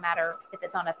sometimes, no matter if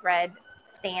it's on a thread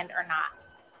stand or not.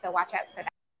 So watch out for that.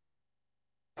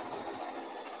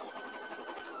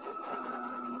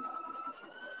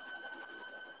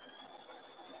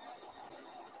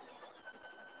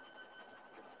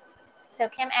 So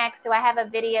Kim asks, do I have a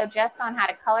video just on how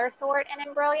to color sort and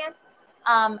embroiance?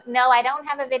 No, I don't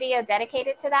have a video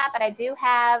dedicated to that, but I do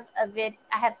have I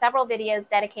have several videos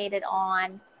dedicated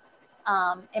on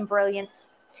embroiance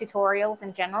tutorials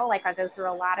in general. Like I go through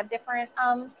a lot of different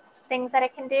things that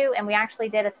it can do, and we actually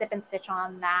did a sip and stitch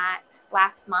on that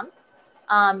last month.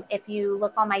 If you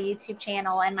look on my YouTube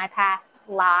channel and my past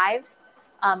lives,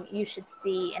 you should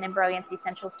see an embroiance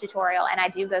essentials tutorial, and I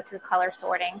do go through color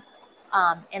sorting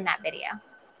in that video.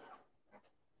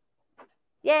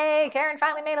 Yay, Karen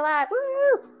finally made a live.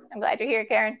 Woo! I'm glad you're here,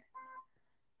 Karen.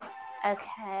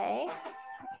 Okay.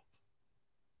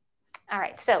 All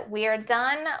right, so we are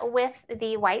done with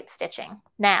the white stitching.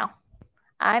 Now,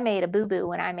 I made a boo-boo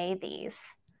when I made these.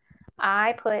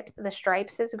 I put the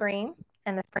stripes as green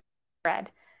and the sprinkles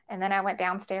red. And then I went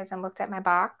downstairs and looked at my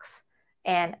box,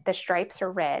 and the stripes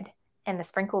are red and the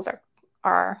sprinkles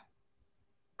are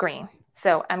green.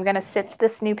 So I'm going to stitch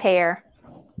this new pair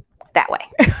that way.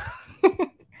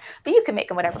 But you can make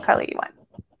them whatever color you want.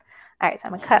 All right, so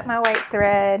I'm going to cut my white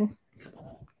thread,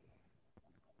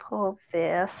 pull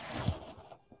this,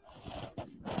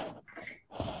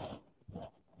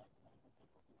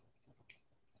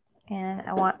 and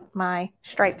I want my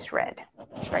stripes red.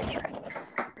 Stripes red.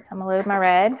 So I'm going to load my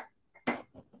red.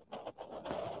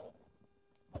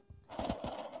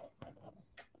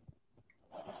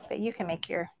 But you can make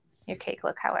your cake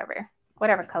look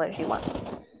whatever colors you want.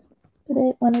 But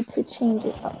I wanted to change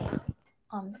it up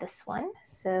on this one.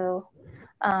 So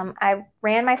I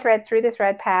ran my thread through the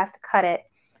thread path, cut it.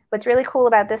 What's really cool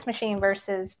about this machine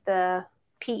versus the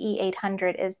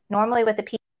PE800 is normally with the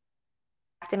PE, you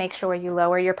have to make sure you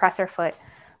lower your presser foot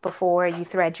before you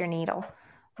thread your needle.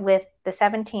 With the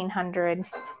 1700,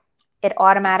 it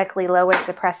automatically lowers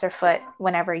the presser foot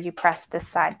whenever you press this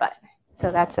side button. So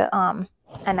that's a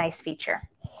nice feature.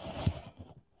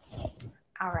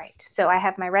 All right, so I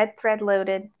have my red thread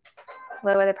loaded,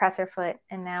 lower the presser foot,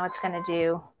 and now it's going to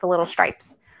do the little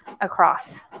stripes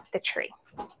across the tree.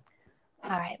 All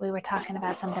right, we were talking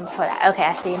about something before that. Okay,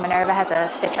 I see Minerva has a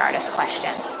Stitch Artist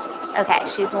question. Okay,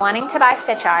 she's wanting to buy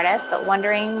Stitch Artist, but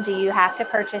wondering, do you have to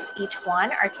purchase each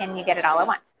one or can you get it all at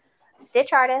once?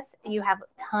 Stitch Artist, you have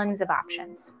tons of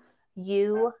options.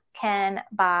 You can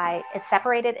buy, it's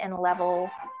separated in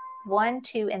level 1,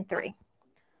 2, and 3.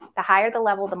 The higher the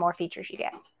level, the more features you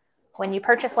get. When you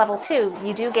purchase level 2,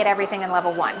 you do get everything in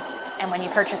level 1. And when you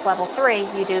purchase level 3,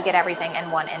 you do get everything in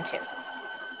 1 and 2.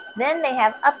 Then they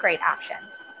have upgrade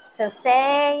options. So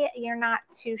say you're not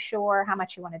too sure how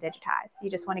much you want to digitize.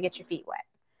 You just want to get your feet wet.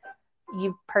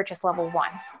 You purchase level 1.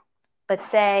 But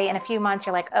say in a few months,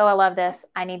 you're like, oh, I love this.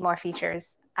 I need more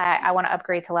features. I want to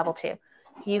upgrade to level 2.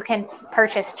 You can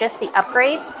purchase just the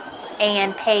upgrade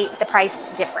and pay the price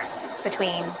difference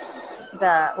between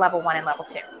the level 1 and level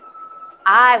 2.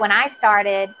 When I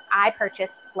started, I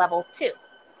purchased level 2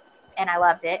 and I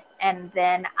loved it. And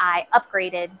then I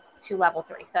upgraded to level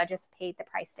 3. So I just paid the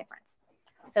price difference.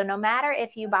 So no matter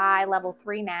if you buy level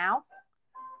 3 now,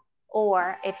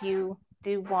 or if you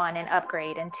do 1 and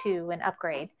upgrade and 2 and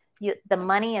upgrade, the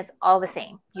money is all the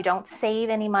same. You don't save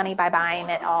any money by buying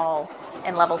it all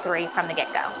in level 3 from the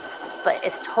get-go, but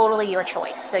it's totally your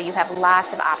choice. So you have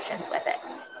lots of options with it.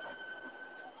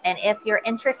 And if you're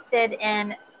interested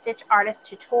in Stitch Artist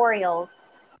tutorials,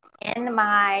 in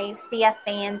my CF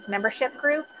Fans membership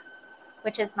group,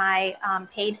 which is my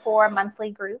paid for monthly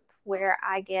group where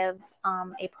I give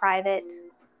a private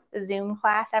Zoom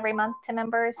class every month to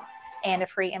members and a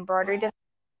free embroidery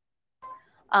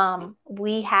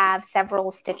we have several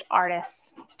stitch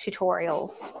artists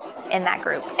tutorials in that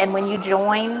group. And when you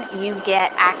join, you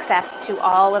get access to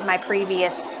all of my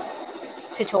previous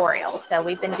tutorials. So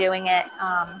we've been doing it,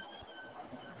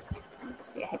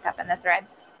 see a hiccup in the thread,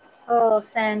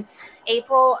 since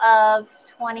April of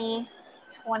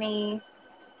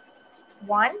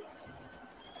 2021.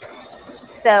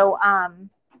 So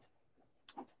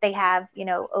they have, you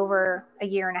know, over a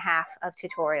year and a half of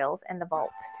tutorials in the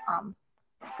vault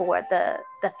for the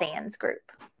fans group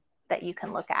that you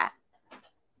can look at.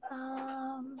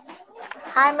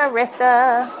 Hi,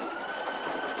 Marissa.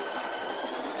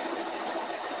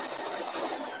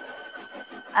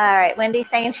 All right, Wendy's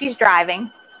saying she's driving.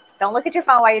 Don't look at your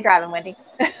phone while you're driving, Wendy.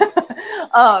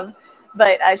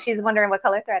 But she's wondering what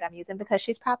color thread I'm using because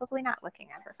she's probably not looking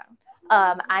at her phone.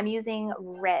 I'm using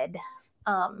red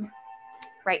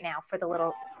right now for the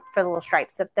little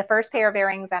stripes. The first pair of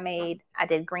earrings I made, I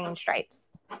did green stripes,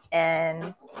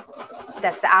 and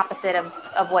that's the opposite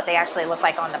of what they actually look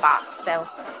like on the box. So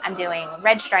I'm doing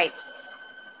red stripes,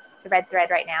 the red thread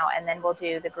right now, and then we'll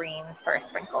do the green for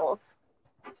sprinkles.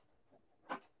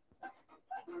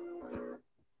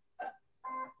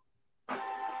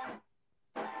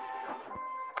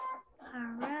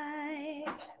 All right.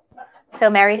 So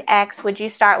Mary X, would you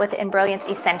start with Embrilliance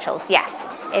Essentials? Yes.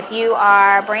 If you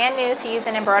are brand new to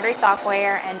using embroidery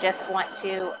software and just want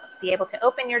to be able to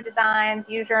open your designs,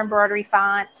 use your embroidery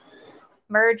fonts,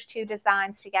 merge two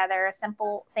designs together,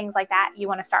 simple things like that, you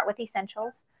want to start with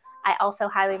Essentials. I also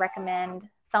highly recommend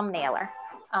Thumbnailer.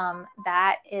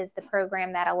 That is the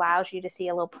program that allows you to see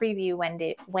a little preview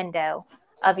window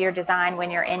of your design when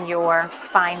you're in your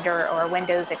Finder or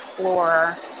Windows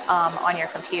Explorer on your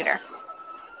computer.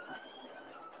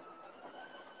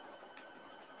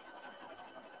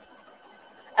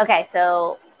 Okay,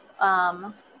 so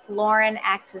Lauren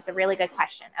asks a really good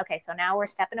question. Okay, so now we're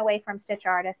stepping away from Stitch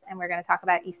Artists and we're going to talk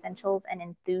about Essentials and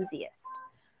Enthusiast.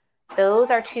 Those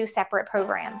are two separate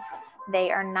programs. They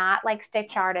are not like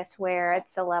Stitch Artists where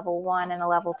it's a level 1 and a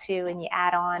level 2 and you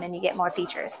add on and you get more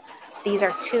features. These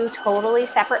are two totally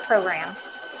separate programs.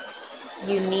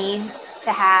 You need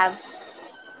to have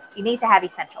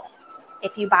Essentials.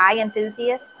 If you buy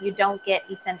Enthusiast, you don't get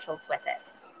Essentials with it.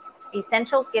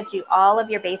 Essentials gives you all of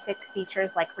your basic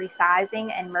features like resizing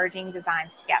and merging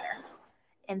designs together.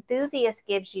 Enthusiast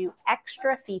gives you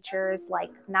extra features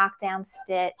like knockdown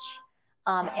stitch,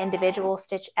 individual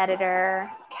stitch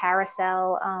editor,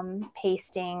 carousel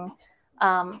pasting,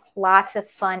 lots of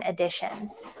fun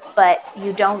additions, but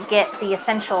you don't get the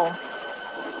essential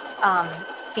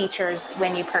features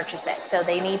when you purchase it. So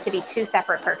they need to be two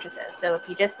separate purchases. So if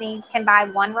you just can buy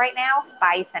one right now,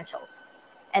 buy Essentials.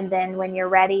 And then when you're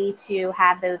ready to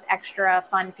have those extra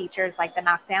fun features like the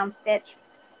knockdown stitch,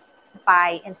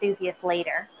 buy Enthusiast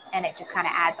later, and it just kind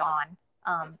of adds on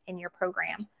in your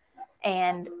program.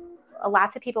 And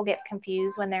lots of people get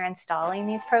confused when they're installing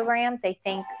these programs. They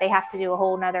think they have to do a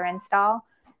whole nother install.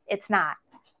 It's not.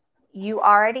 You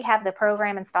already have the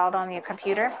program installed on your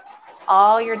computer.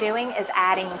 All you're doing is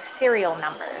adding serial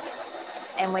numbers.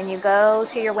 And when you go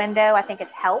to your window, I think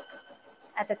it's Help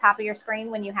at the top of your screen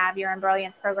when you have your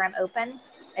Embrilliance program open,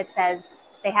 it says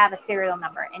they have a serial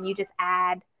number, and you just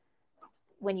add,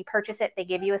 when you purchase it, they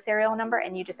give you a serial number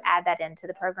and you just add that into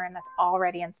the program that's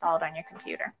already installed on your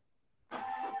computer.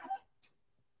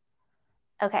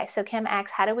 Okay, so Kim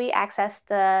asks, how do we access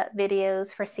the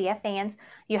videos for CF fans?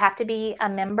 You have to be a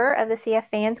member of the CF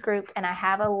fans group, and I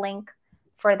have a link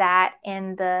for that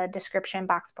in the description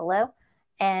box below.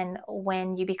 And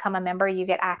when you become a member, you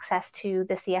get access to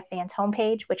the CF Fans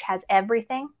homepage, which has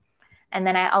everything. And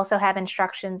then I also have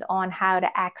instructions on how to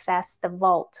access the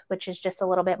vault, which is just a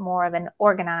little bit more of an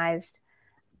organized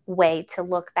way to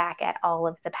look back at all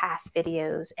of the past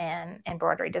videos and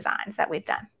embroidery designs that we've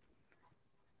done.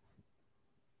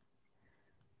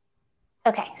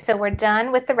 Okay, so we're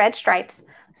done with the red stripes.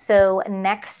 So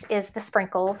next is the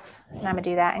sprinkles, and I'm gonna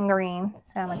do that in green.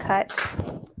 So I'm gonna cut,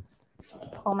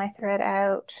 pull my thread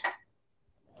out.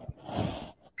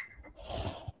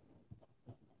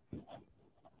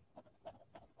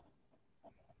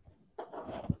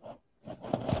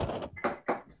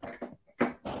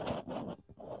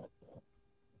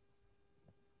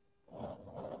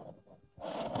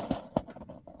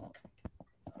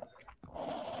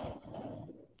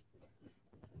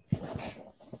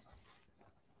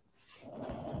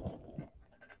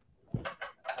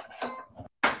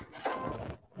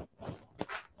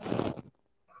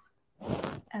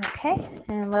 Okay,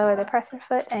 and lower the presser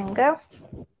foot and go.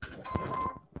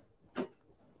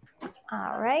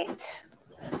 All right.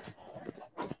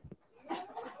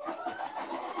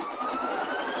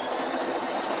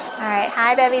 All right.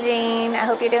 Hi, Debbie Jean. I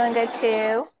hope you're doing good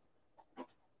too.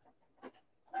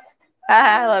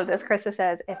 I love this. Krista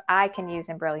says, if I can use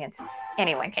Embrilliance,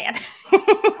 anyone can.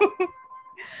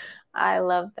 I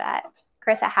love that.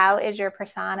 Krista, how is your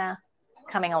persona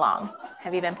coming along?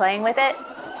 Have you been playing with it?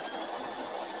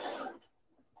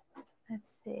 Let's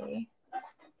see.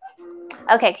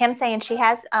 Okay, Kim's saying she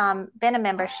has been a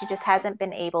member. She just hasn't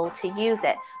been able to use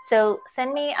it. So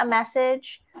send me a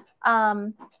message.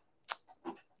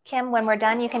 Kim, when we're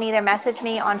done, you can either message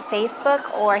me on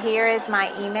Facebook or here is my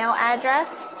email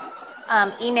address.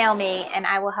 Email me and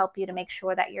I will help you to make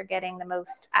sure that you're getting the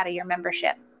most out of your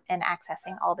membership and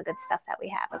accessing all the good stuff that we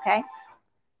have, okay?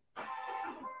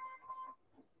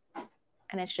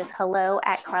 And it's just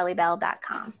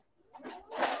hello@carlybell.com.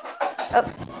 Oh,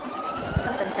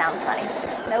 something sounds funny.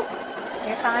 Nope,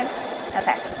 you're fine.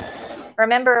 Okay.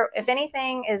 Remember, if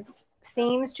anything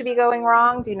seems to be going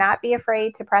wrong, do not be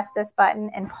afraid to press this button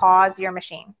and pause your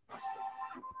machine.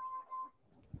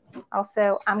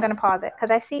 Also, I'm going to pause it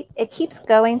because I see it keeps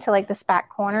going to like this back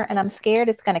corner and I'm scared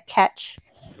it's going to catch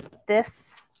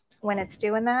this when it's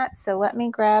doing that. So let me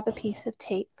grab a piece of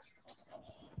tape.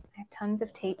 I have tons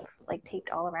of tape, like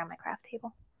taped all around my craft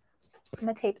table. I'm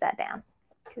going to tape that down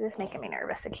because it's making me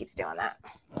nervous. It keeps doing that.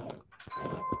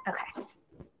 Okay.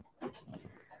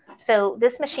 So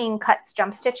this machine cuts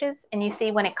jump stitches, and you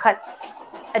see when it cuts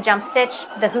a jump stitch,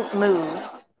 the hoop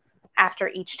moves after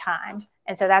each time.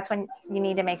 And so that's when you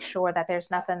need to make sure that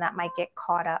there's nothing that might get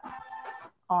caught up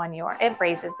on your, it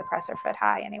raises the presser foot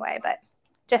high anyway, but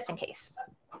just in case.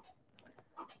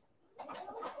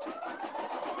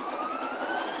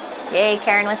 Yay,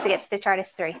 Karen wants to get Stitch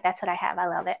Artist 3. That's what I have. I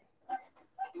love it.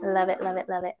 Love it, love it,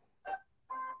 love it.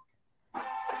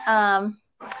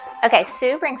 Okay,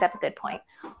 Sue brings up a good point.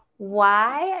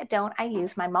 Why don't I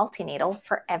use my multi-needle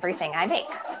for everything I make?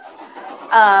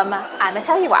 I'm going to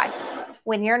tell you why.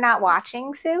 When you're not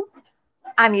watching, Sue,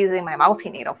 I'm using my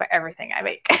multi-needle for everything I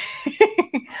make.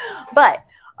 But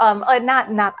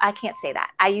I can't say that.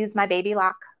 I use my Baby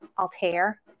Lock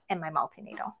Altair and my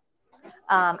multi-needle.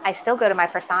 I still go to my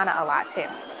Persona a lot too,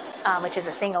 which is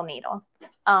a single needle.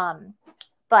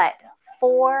 But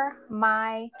for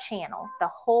my channel, the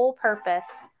whole purpose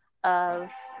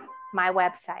of my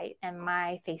website and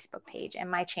my Facebook page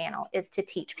and my channel is to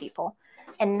teach people.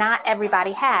 And not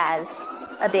everybody has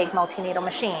a big multi-needle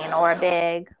machine or a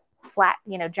big flat,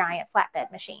 giant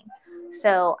flatbed machine.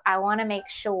 So I want to make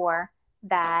sure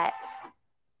that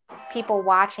people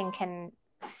watching can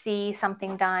see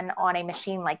something done on a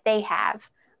machine like they have.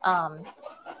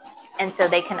 And so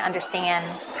they can understand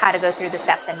how to go through the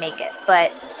steps and make it.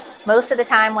 But most of the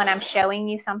time when I'm showing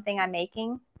you something I'm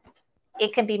making,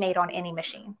 it can be made on any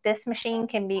machine. This design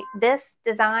can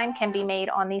be made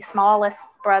on the smallest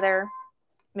Brother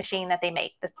machine that they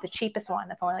make, the cheapest one.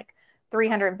 That's only like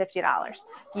 $350.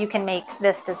 You can make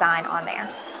this design on there.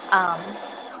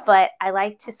 But I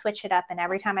like to switch it up. And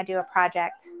every time I do a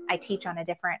project, I teach on a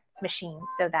different machine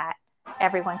so that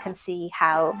everyone can see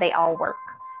how they all work.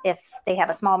 If they have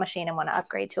a small machine and want to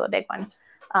upgrade to a big one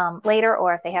later,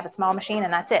 or if they have a small machine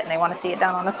and that's it, and they want to see it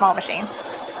done on a small machine.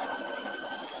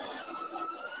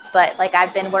 But like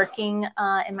I've been working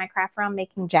in my craft room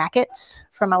making jackets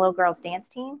for my little girls' dance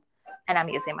team, and I'm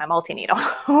using my multi-needle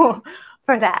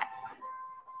for that.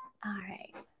 All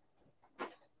right.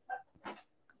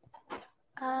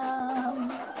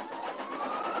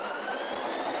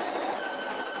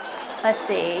 Let's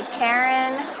see.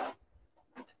 Karen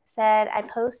said, I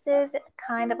posted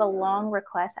kind of a long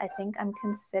request. I think I'm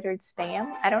considered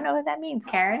spam. I don't know what that means,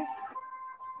 Karen.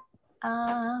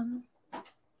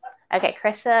 Okay,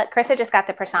 Krista just got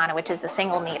the Persona, which is a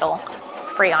single needle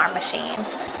free arm machine.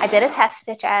 I did a test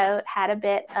stitch out, had a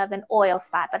bit of an oil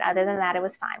spot, but other than that, it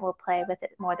was fine. We'll play with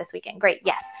it more this weekend. Great,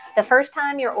 yes. The first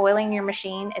time you're oiling your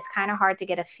machine, it's kind of hard to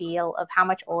get a feel of how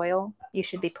much oil you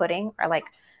should be putting, or like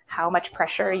how much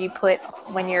pressure you put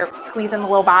when you're squeezing the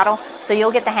little bottle. So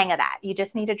you'll get the hang of that. You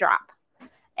just need a drop.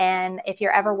 And if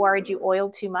you're ever worried you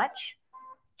oiled too much,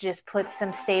 just put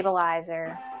some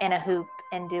stabilizer in a hoop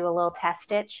and do a little test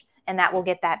stitch, and that will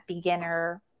get that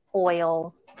beginner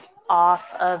oil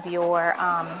off of your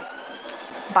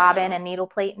bobbin and needle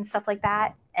plate and stuff like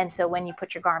that. And so when you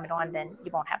put your garment on, then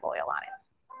you won't have oil on it.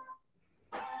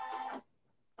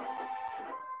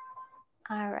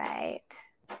 All right.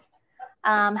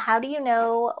 How do you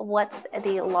know what's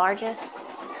the largest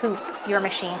hoop your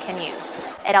machine can use?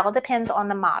 It all depends on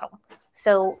the model.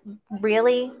 So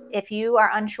really, if you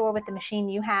are unsure with the machine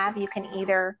you have, you can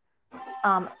either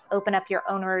open up your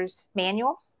owner's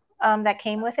manual that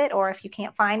came with it, or if you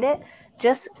can't find it,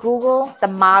 just Google the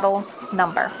model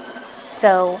number.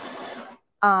 So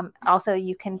also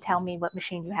you can tell me what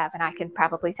machine you have and I can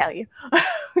probably tell you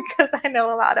because I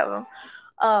know a lot of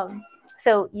them.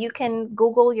 So you can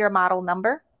Google your model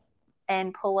number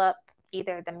and pull up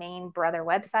either the main Brother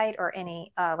website or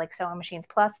any like Sewing Machines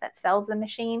Plus that sells the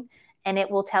machine, and it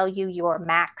will tell you your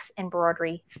max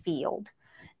embroidery field.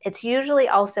 It's usually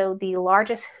also the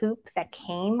largest hoop that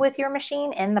came with your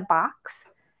machine in the box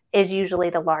is usually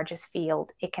the largest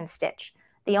field it can stitch.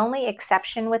 The only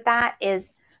exception with that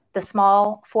is the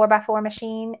small 4x4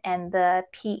 machine and the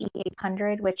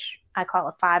PE800, which I call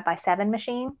a 5x7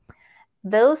 machine.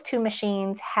 Those two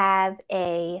machines have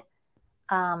a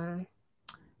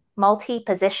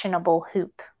multi-positionable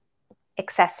hoop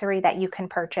accessory that you can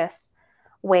purchase,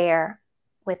 where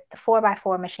with the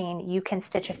 4x4 machine you can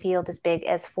stitch a field as big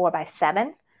as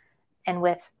 4x7, and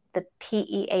with the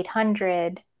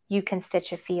PE800 you can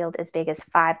stitch a field as big as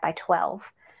 5x12.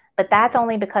 But that's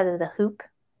only because of the hoop,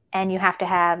 and you have to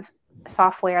have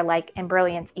software like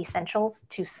Embroidery Essentials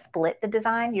to split the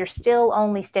design. You're still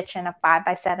only stitching a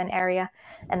 5x7 area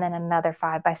and then another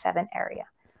 5x7 area.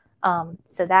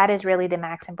 So that is really the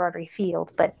max embroidery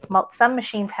field, but some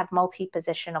machines have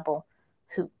multi-positionable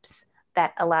hoops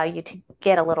that allow you to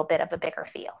get a little bit of a bigger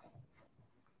feel.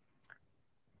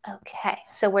 Okay,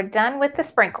 so we're done with the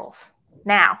sprinkles.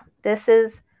 Now, this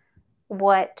is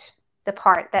what the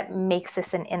part that makes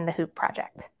this an in the hoop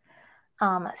project.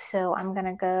 So I'm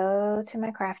gonna go to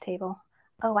my craft table.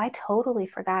 Oh, I totally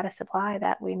forgot a supply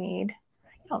that we need.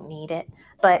 You don't need it,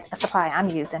 but a supply I'm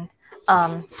using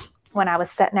when I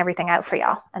was setting everything out for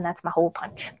y'all, and that's my hole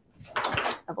punch.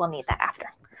 We'll need that after.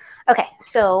 Okay,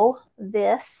 so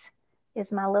this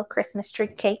is my little Christmas tree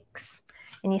cakes,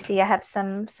 and you see I have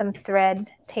some thread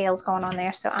tails going on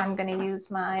there, so I'm going to use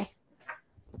my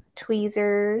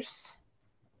tweezers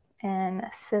and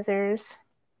scissors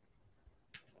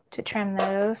to trim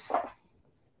those.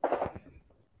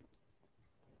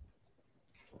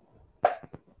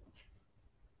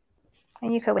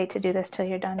 And you could wait to do this till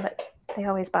you're done, but they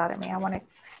always bother me. I want to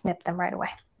snip them right away.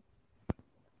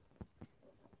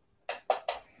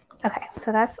 Okay,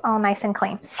 so that's all nice and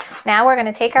clean. Now we're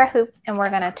going to take our hoop and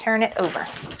we're going to turn it over.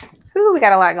 Ooh, we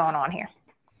got a lot going on here.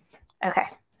 Okay,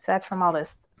 so that's from all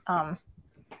those,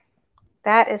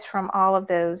 that is from all of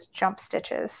those jump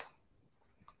stitches.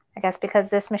 I guess because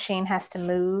this machine has to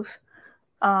move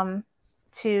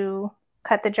to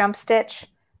cut the jump stitch,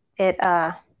 it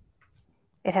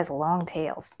has long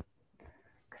tails.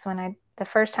 Because when the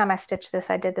first time I stitched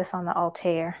this, I did this on the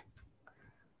Altair,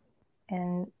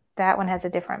 and that one has a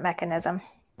different mechanism.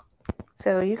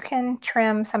 So you can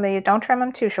trim some of these. Don't trim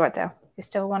them too short though. You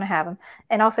still want to have them.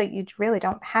 And also you really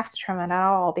don't have to trim it at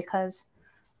all, because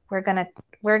we're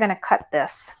gonna cut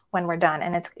this when we're done,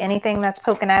 and it's anything that's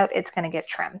poking out, it's gonna get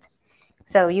trimmed.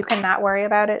 So you cannot worry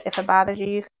about it. If it bothers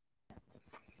you,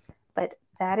 but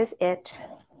that is it.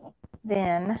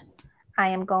 Then I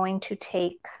am going to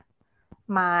take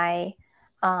my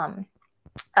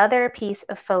other piece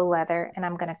of faux leather and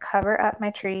I'm going to cover up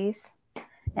my trees.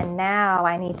 And now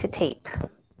I need to tape.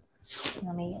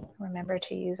 Let me remember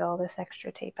to use all this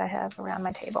extra tape I have around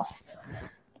my table.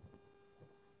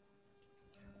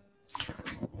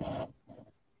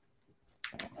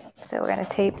 So we're going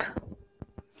to tape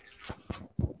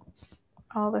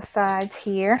all the sides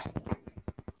here.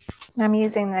 I'm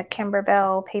using the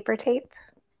Kimberbell paper tape.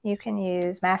 You can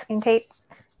use masking tape.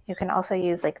 You can also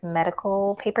use like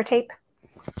medical paper tape.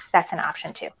 That's an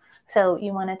option too. So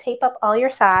you want to tape up all your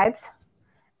sides,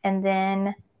 and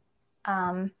then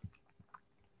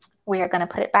we are going to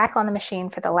put it back on the machine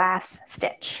for the last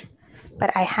stitch.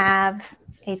 But I have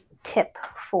a tip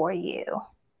for you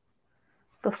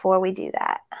before we do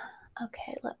that.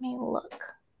 Okay, let me look.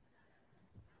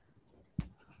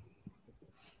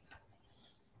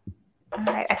 All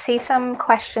right, I see some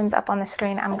questions up on the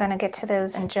screen. I'm going to get to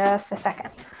those in just a second.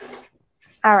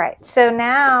 All right, so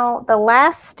now the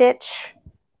last stitch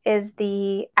is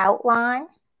the outline,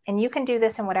 and you can do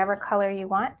this in whatever color you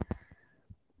want.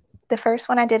 The first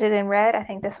one I did it in red. I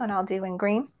think this one I'll do in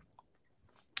green.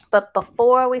 But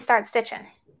before we start stitching,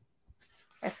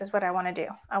 this is what I want to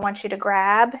do. I want you to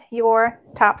grab your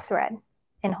top thread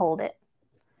and hold it.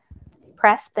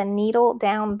 Press the needle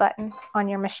down button on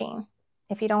your machine.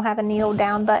 If you don't have a needle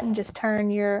down button, just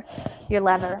turn your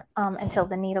lever until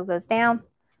the needle goes down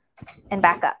and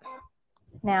back up.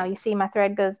 Now you see my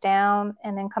thread goes down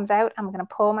and then comes out. I'm going to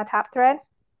pull my top thread.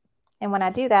 And when I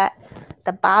do that,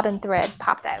 the bobbin thread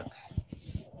popped out.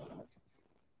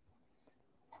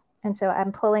 And so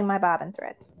I'm pulling my bobbin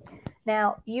thread.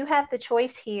 Now you have the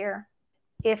choice here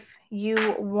if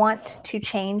you want to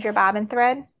change your bobbin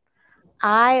thread,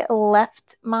 I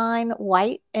left mine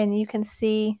white, and you can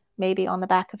see maybe on the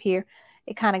back of here,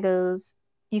 it kind of goes,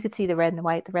 you could see the red and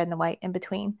the white, in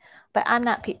between. But I'm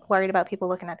not worried about people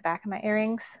looking at the back of my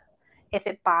earrings. If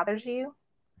it bothers you,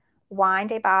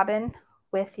 wind a bobbin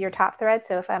with your top thread.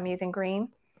 So if I'm using green,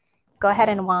 go ahead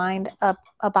and wind up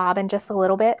a bobbin just a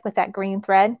little bit with that green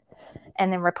thread,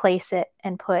 and then replace it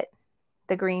and put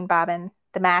the green bobbin,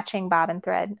 the matching bobbin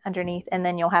thread underneath, and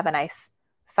then you'll have a nice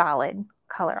solid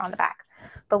color on the back.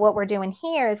 But what we're doing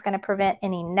here is going to prevent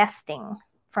any nesting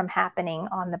from happening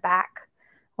on the back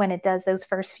when it does those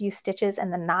first few stitches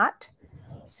in the knot.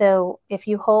 So if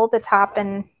you hold the top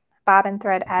and bobbin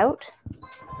thread out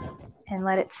and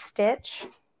let it stitch,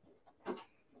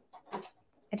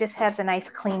 it just has a nice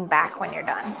clean back when you're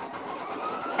done.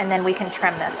 And then we can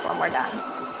trim this when we're done.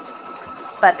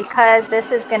 But because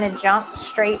this is going to jump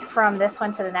straight from this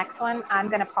one to the next one, I'm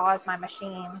going to pause my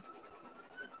machine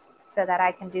so that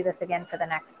I can do this again for the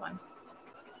next one.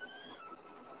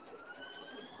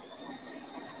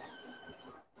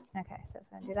 Okay, so it's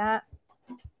going to do that.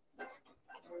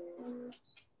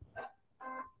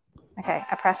 Okay,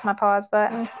 I press my pause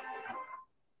button.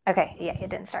 Okay, yeah, it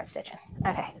didn't start stitching.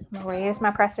 Okay, I'm going to reuse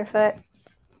my presser foot.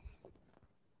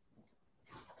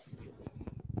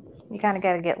 You kind of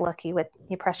got to get lucky with,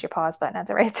 you press your pause button at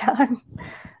the right time. All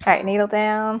right, needle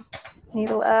down,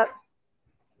 needle up,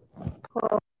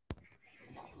 pull.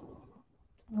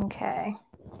 Okay,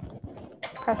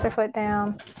 presser foot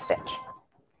down, stitch.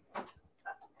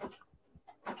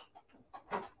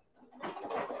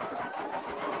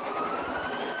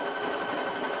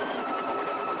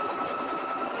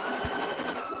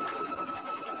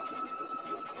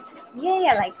 Yay,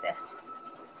 I like this.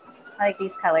 I like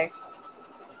these colors.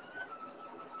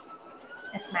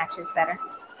 This matches better.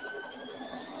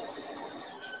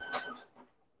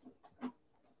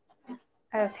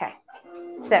 Okay,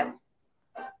 so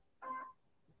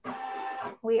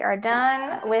we are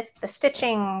done with the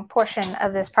stitching portion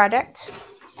of this project.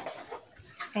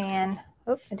 And,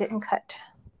 oh, it didn't cut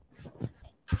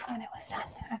when it was done.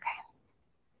 Okay.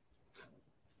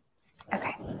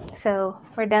 Okay, so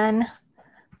we're done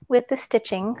with the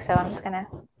stitching. So I'm just going to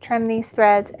trim these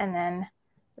threads, and then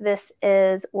this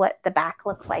is what the back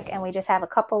looks like. And we just have a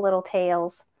couple little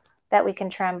tails that we can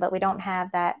trim, but we don't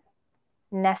have that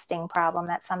nesting problem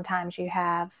that sometimes you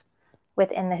have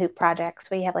within the hoop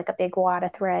projects, where you have like a big wad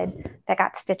of thread that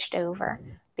got stitched over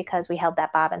because we held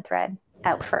that bobbin thread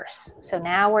out first. So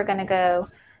now we're going to go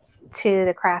to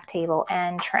the craft table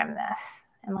and trim this.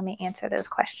 And let me answer those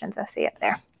questions I see up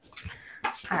there.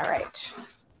 All right.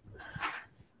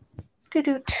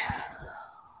 Doo-doot.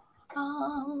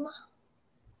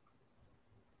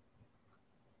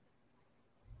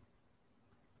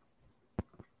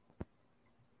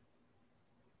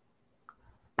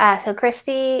 So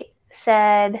Christy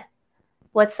said,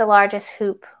 what's the largest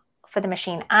hoop for the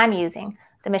machine I'm using?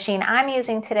 The machine I'm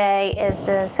using today is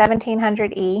the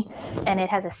 1700E, and it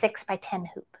has a 6x10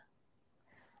 hoop.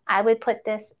 I would put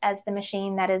this as the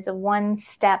machine that is a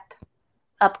one-step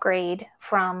upgrade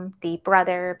from the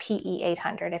Brother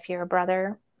PE800. If you're a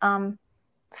Brother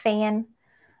fan,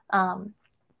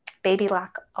 Baby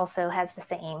Lock also has the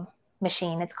same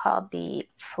machine. It's called the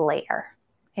Flare,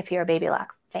 if you're a Baby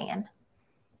Lock fan.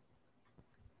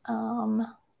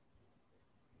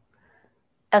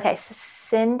 Okay, so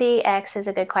Cindy X is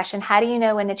a good question. How do you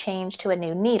know when to change to a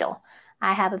new needle?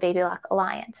 I have a Baby Lock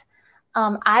Alliance.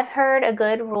 I've heard a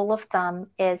good rule of thumb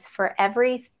is for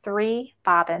every 3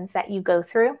 bobbins that you go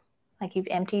through, like you've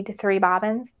emptied 3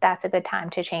 bobbins, that's a good time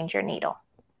to change your needle.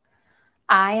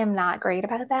 I am not great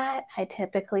about that. I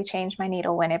typically change my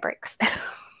needle when it breaks.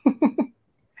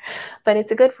 But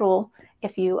it's a good rule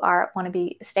if you want to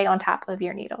stay on top of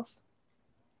your needles.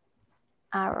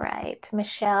 All right.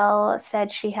 Michelle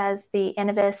said she has the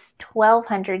Innovis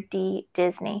 1200D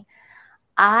Disney.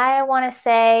 I want to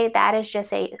say that is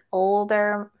just a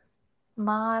older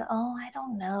mod. Oh, I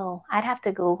don't know. I'd have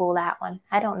to Google that one.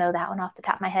 I don't know that one off the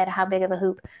top of my head, how big of a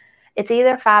hoop. It's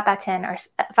either 5x10 or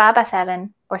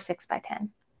 5x7 or 6x10.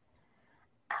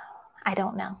 I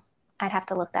don't know. I'd have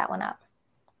to look that one up.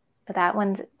 But that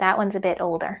one's a bit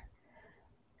older.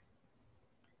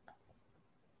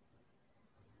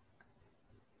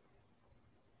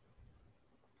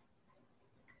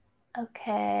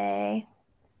 Okay.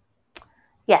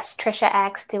 Yes, Trisha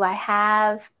asks, do I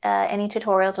have any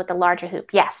tutorials with the larger hoop?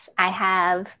 Yes, I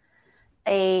have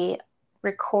a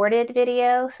recorded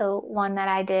video, so one that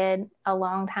I did a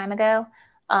long time ago,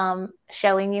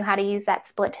 showing you how to use that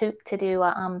split hoop to do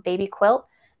a baby quilt.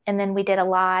 And then we did a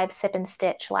live sip and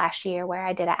stitch last year where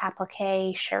I did an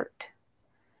applique shirt.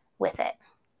 with it.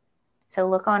 So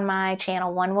look on my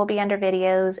channel. One will be under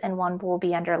videos and one will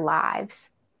be under lives.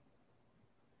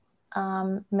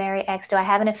 Mary X, do I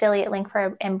have an affiliate link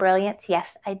for Embrilliance?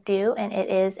 Yes, I do, and it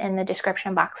is in the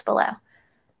description box below.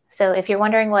 So if you're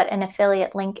wondering what an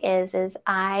affiliate link is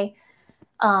I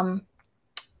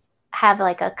have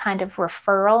like a kind of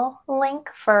referral link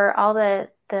for all the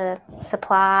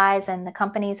supplies and the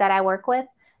companies that I work with.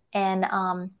 And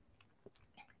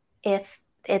if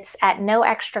it's at no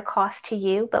extra cost to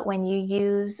you, but when you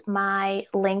use my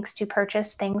links to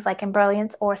purchase things like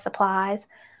Embrilliance or supplies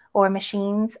or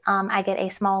machines, I get a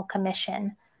small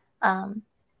commission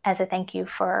as a thank you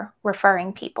for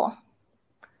referring people.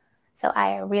 So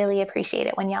I really appreciate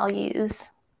it when y'all use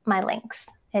my links.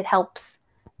 It helps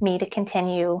me to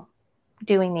continue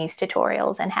doing these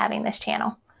tutorials and having this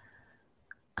channel.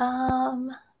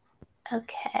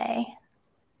 Okay.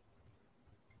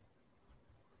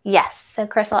 Yes, so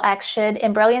Crystal X, should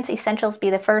Embrilliance Essentials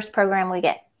be the first program we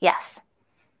get? Yes,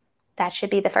 that should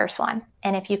be the first one.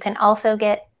 And if you can also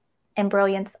get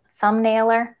Embrilliance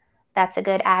Thumbnailer, that's a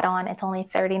good add-on. It's only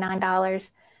 $39,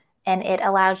 and it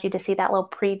allows you to see that little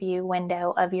preview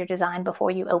window of your design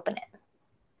before you open it.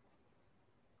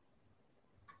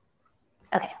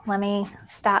 Okay, let me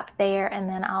stop there, and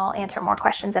then I'll answer more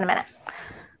questions in a minute.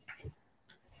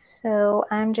 So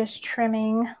I'm just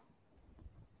trimming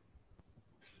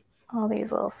all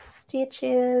these little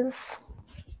stitches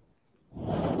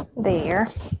there.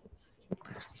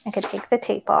 I could take the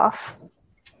tape off,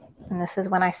 and this is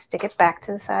when I stick it back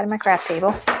to the side of my craft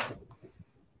table.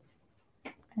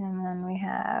 And then we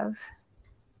have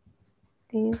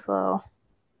these little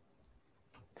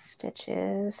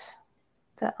stitches,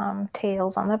 the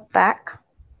tails on the back.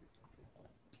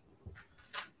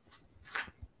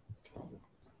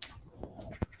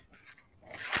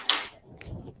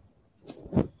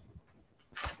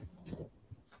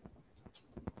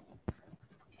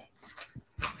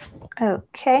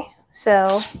 Okay,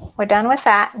 so we're done with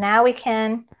that. Now we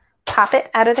can pop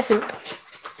it out of the hoop.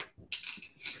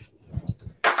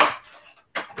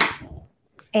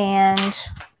 And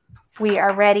we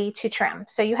are ready to trim.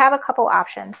 So you have a couple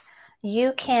options.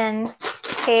 You can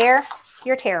tear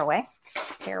your tearaway,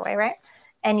 right?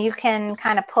 And you can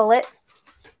kind of pull it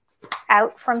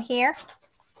out from here,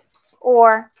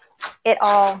 or it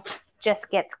all just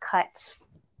gets cut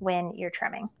when you're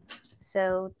trimming.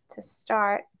 So to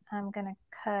start, I'm going to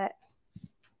cut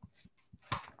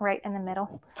right in the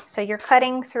middle. So you're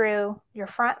cutting through your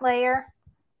front layer,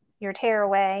 your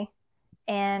tearaway,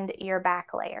 and your back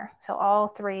layer. So all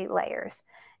 3 layers.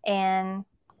 And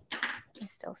I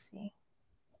still see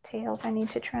tails I need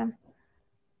to trim.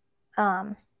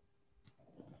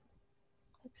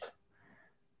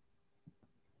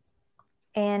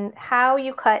 And how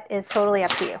you cut is totally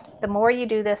up to you. The more you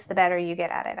do this, the better you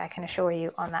get at it. I can assure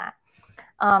you on that.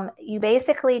 You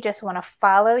basically just want to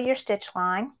follow your stitch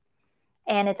line,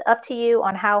 and it's up to you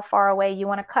on how far away you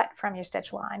want to cut from your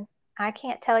stitch line. I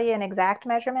can't tell you an exact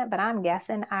measurement, but I'm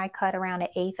guessing I cut around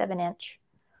 1/8 of an inch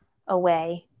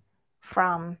away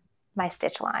from my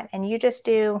stitch line. And you just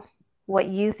do what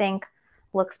you think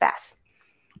looks best.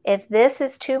 If this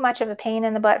is too much of a pain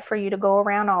in the butt for you to go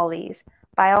around all these,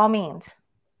 by all means,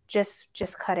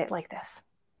 just cut it like this.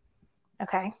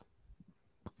 Okay?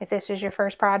 If this is your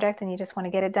first project and you just want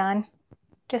to get it done,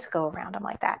 just go around them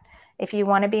like that. If you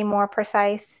want to be more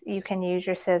precise, you can use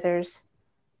your scissors.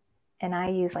 And I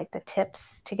use like the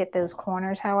tips to get those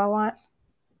corners how I want.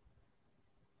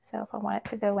 So if I want it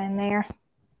to go in there,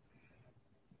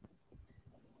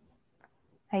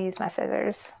 I use my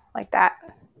scissors like that.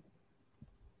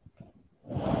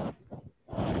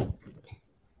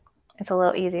 It's a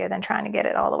little easier than trying to get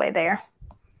it all the way there.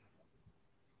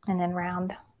 And then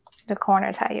round the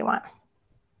corners how you want.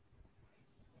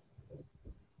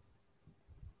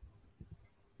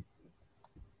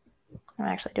 I'm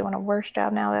actually doing a worse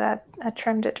job now that I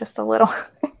trimmed it just a little.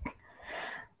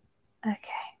 Okay.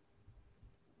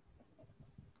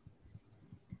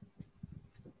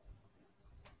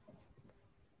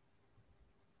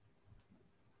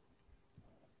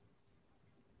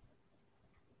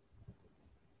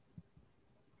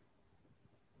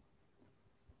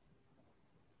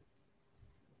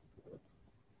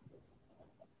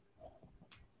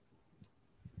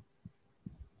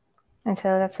 And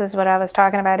so this is what I was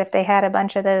talking about. If they had a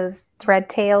bunch of those thread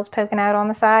tails poking out on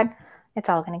the side, it's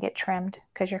all going to get trimmed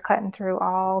because you're cutting through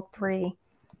all 3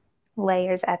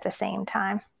 layers at the same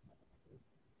time.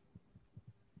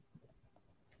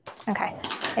 Okay,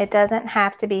 it doesn't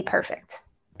have to be perfect,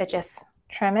 but just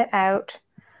trim it out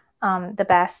the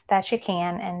best that you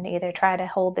can, and either try to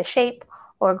hold the shape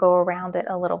or go around it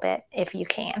a little bit if you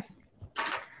can.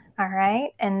 All right,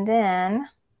 and then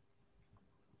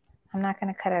I'm not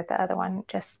going to cut out the other one.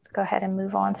 Just go ahead and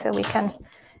move on so we can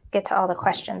get to all the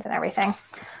questions and everything.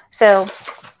 So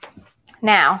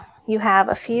now you have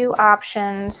a few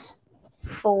options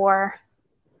for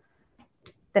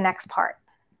the next part.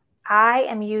 I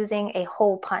am using a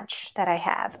hole punch that I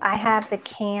have. I have the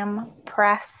Cam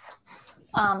Press,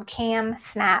 Cam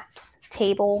Snaps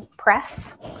table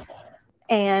press.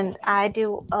 And I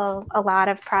do a lot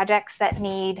of projects that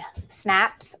need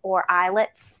snaps or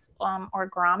eyelets or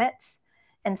grommets.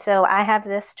 And so I have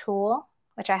this tool,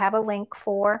 which I have a link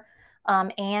for.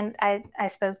 And I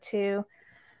spoke to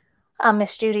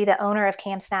Miss Judy, the owner of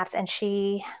Cam Snaps, and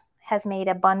she has made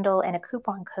a bundle and a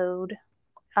coupon code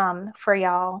for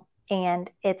y'all. And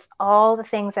it's all the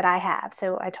things that I have.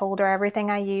 So I told her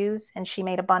everything I use, and she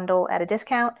made a bundle at a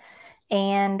discount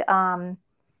and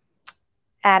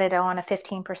added on a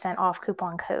 15% off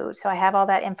coupon code. So I have all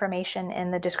that information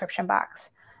in the description box.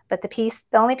 But the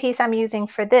only piece I'm using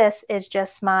for this is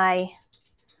just my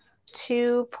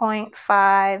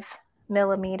 2.5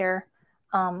 millimeter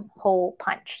hole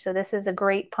punch. So this is a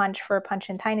great punch for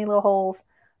punching tiny little holes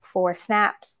for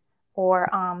snaps or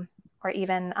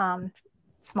even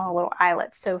small little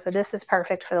eyelets. So for this is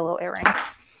perfect for the little earrings.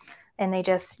 And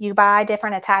you buy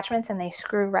different attachments and they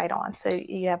screw right on. So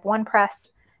you have one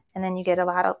press, and then you get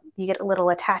little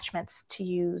attachments to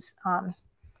use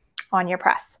on your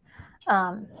press.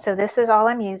 So this is all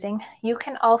I'm using. You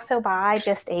can also buy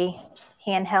just a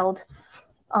handheld.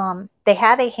 They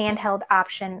have a handheld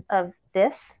option of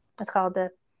this. It's called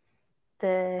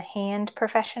the Hand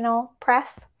Professional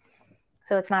Press.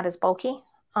 So it's not as bulky.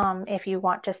 If you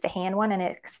want just a hand one, and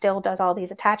it still does all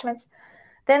these attachments.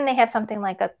 Then they have something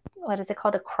like what is it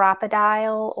called? A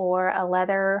crocodile or a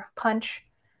leather punch,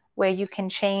 where you can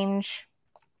change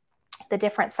the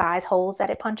different size holes that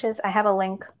it punches. I have a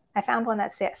link. I found one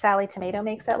that Sally Tomato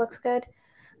makes that looks good.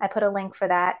 I put a link for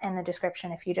that in the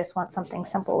description if you just want something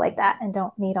simple like that and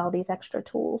don't need all these extra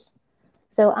tools.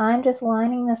 So I'm just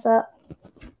lining this up,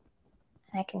 and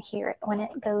I can hear it when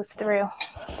it goes through.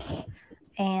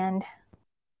 And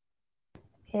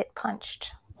it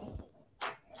punched.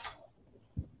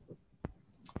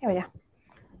 There we go.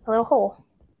 A little hole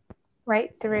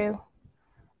right through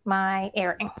my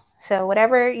earring. So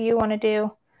whatever you want to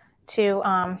do to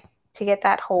get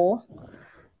that hole,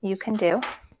 you can do.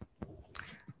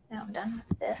 Now I'm done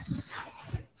with this.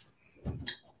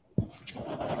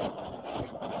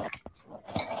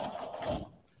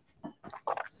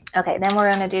 Okay, then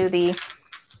we're going to do the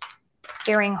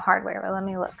earring hardware. But let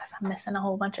me look, because I'm missing a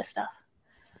whole bunch of stuff.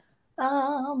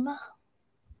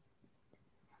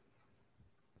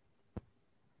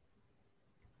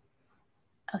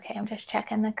 Okay, I'm just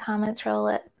checking the comments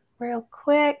real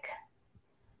quick.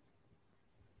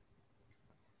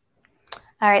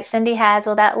 All right, Cindy has,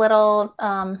 well, that little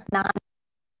a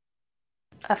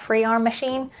free arm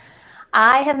machine.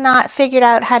 I have not figured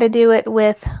out how to do it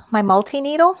with my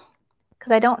multi-needle,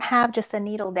 because I don't have just a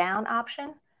needle down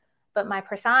option, but my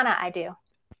Persona I do.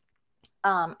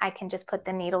 I can just put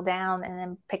the needle down and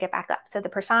then pick it back up. So the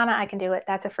Persona, I can do it.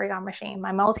 That's a free arm machine.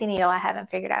 My multi-needle, I haven't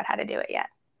figured out how to do it yet.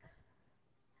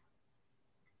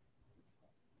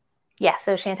 Yeah,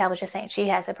 so Chantel was just saying she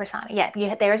has a Persona. Yeah,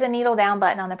 there's a needle down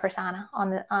button on the Persona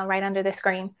on the right under the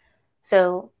screen.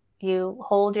 So you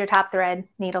hold your top thread,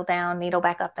 needle down, needle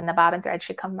back up, and the bobbin thread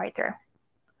should come right through.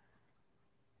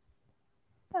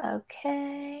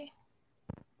 Okay.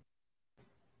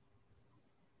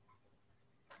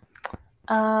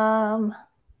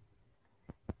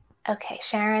 Okay,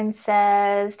 Sharon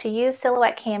says, to use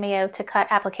Silhouette Cameo to cut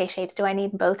applique shapes, do I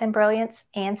need both Embrilliance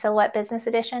and Silhouette Business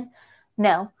Edition?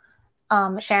 No.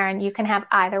 Sharon, you can have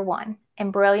either one.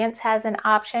 Embrilliance has an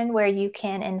option where you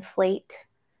can inflate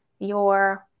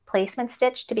your placement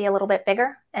stitch to be a little bit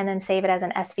bigger and then save it as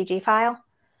an SVG file.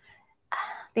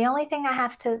 The only thing I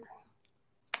have to,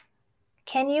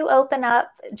 can you open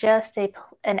up just an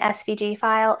SVG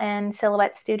file in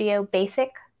Silhouette Studio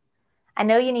Basic? I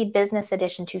know you need Business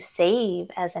Edition to save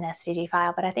as an SVG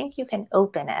file, but I think you can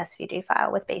open an SVG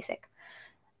file with Basic.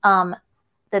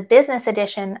 The Business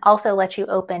Edition also lets you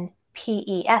open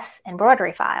PES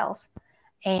embroidery files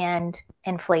and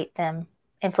inflate the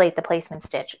placement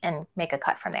stitch and make a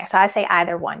cut from there. So I say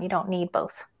either one. You don't need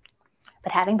both,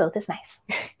 but having both is nice.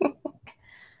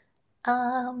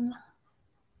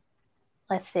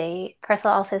 Let's see. Crystal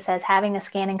also says having a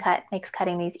scan and cut makes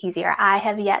cutting these easier. I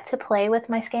have yet to play with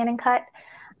my scan and cut.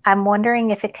 I'm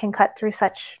wondering if it can cut through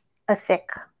such a thick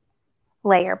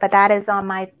layer, but that is on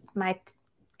my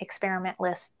experiment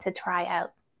list to try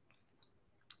out.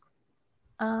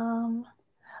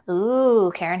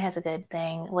 Ooh, Karen has a good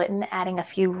thing. Wouldn't adding a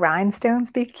few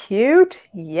rhinestones be cute?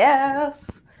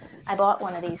 Yes. I bought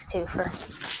one of these too for,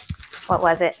 what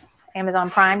was it? Amazon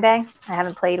Prime Day. I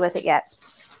haven't played with it yet.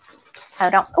 I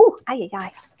don't, oh, ay.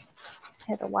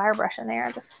 There's a wire brush in there.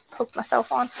 I just poked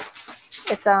myself on.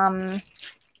 It's,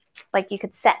 like you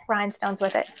could set rhinestones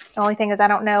with it. The only thing is I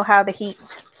don't know how the heat,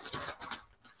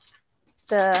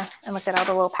 and look at all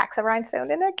the little packs of rhinestone.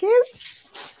 Isn't that cute?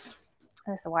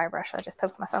 There's a wire brush I just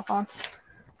poked myself on.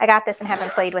 I got this and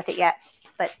haven't played with it yet,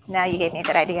 but now you gave me a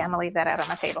good idea. I'm gonna leave that out on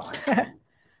my table.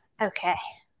 Okay.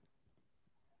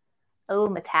 Oh,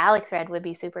 metallic thread would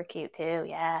be super cute too.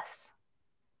 Yes.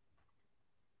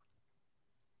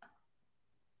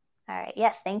 All right.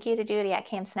 Yes. Thank you to Judy at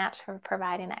Cam Snaps for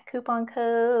providing that coupon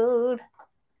code.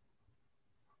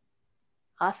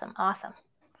 Awesome. Awesome.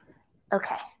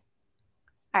 Okay.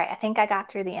 All right. I think I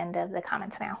got through the end of the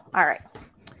comments now. All right.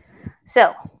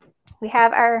 So we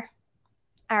have our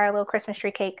little Christmas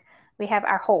tree cake. We have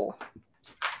our hole.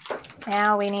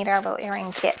 Now we need our little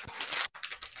earring kit.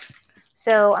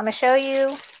 So I'm going to show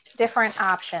you different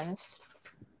options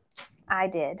I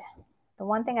did. The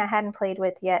one thing I hadn't played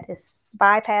with yet is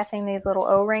bypassing these little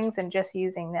O-rings and just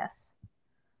using this.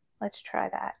 Let's try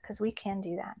that because we can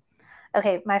do that.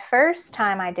 Okay, my first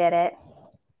time I did it,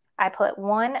 I put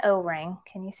one O-ring.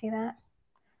 Can you see that?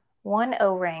 One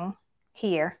O-ring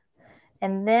here.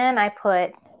 And then I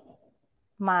put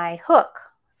my hook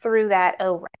through that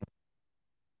O-ring.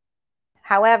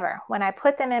 However, when I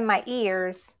put them in my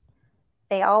ears,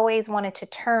 they always wanted to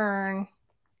turn.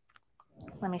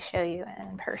 Let me show you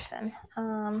in person.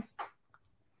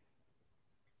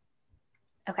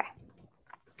 Okay.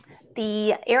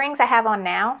 The earrings I have on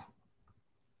now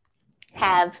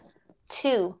have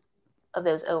two of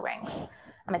those O-rings. I'm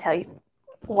going to tell you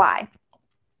why.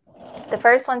 The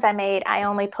first ones I made, I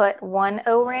only put one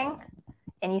O-ring,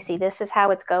 and you see this is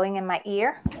how it's going in my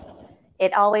ear.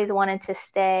 It always wanted to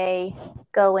stay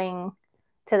going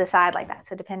to the side like that.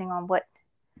 So depending on what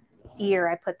ear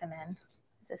I put them in.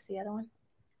 Is this the other one?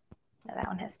 No, that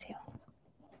one has two.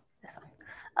 This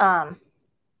one.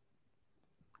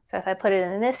 So if I put it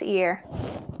in this ear,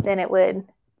 then it would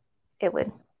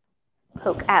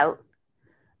poke out.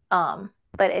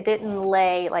 But it didn't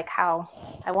lay like how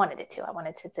I wanted it to. I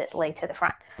wanted it to lay to the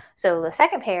front. So the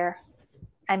second pair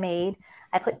I made,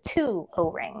 I put two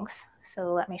O-rings.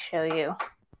 So let me show you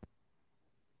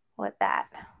what that.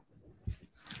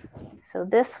 So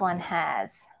this one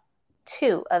has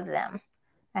two of them.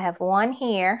 I have one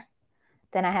here,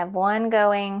 then I have one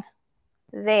going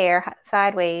there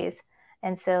sideways,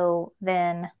 and so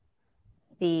then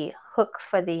the hook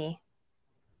for the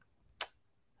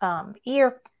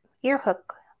ear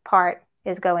hook part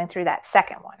is going through that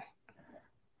second one.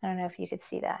 I don't know if you could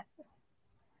see that.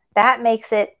 That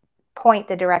makes it point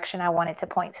the direction I want it to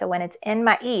point. So when it's in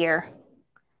my ear,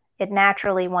 it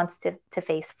naturally wants to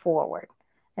face forward,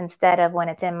 instead of when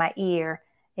it's in my ear,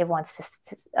 it wants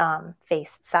to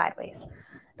face sideways.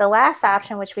 The last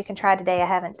option, which we can try today, I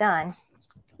haven't done,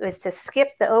 is to skip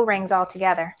the O-rings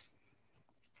altogether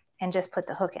and just put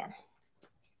the hook in,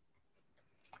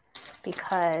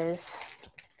 because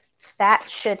that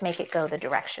should make it go the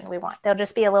direction we want. They'll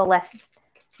just be a little less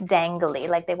dangly,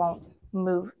 like they won't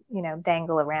move,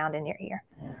 dangle around in your ear.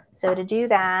 So to do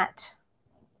that,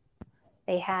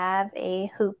 they have a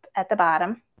hoop at the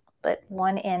bottom, but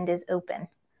one end is open.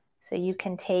 So you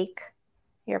can take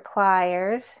your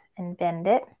pliers and bend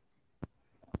it.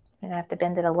 You don't have to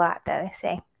bend it a lot though,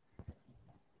 see?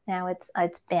 Now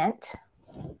it's bent.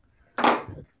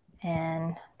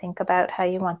 And think about how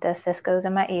you want this. This goes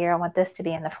in my ear. I want this to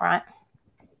be in the front.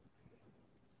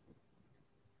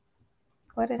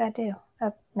 What did I do?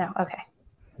 Oh, no, okay.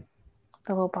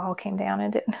 The little ball came down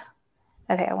and didn't.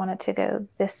 Okay, I want it to go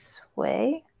this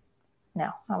way.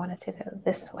 No, I want it to go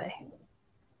this way.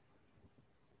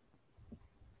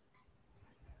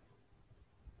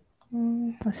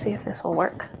 Let's see if this will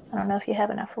work. I don't know if you have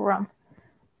enough room.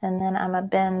 And then I'm going to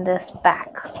bend this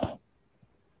back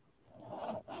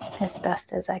as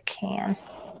best as I can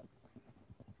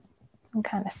and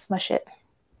kind of smush it.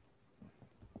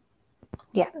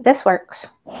 Yeah, this works.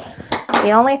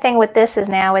 The only thing with this is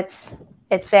now it's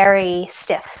very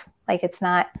stiff. Like it's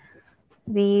not,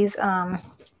 these are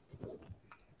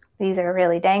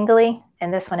really dangly,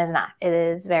 and this one is not. It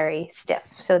is very stiff.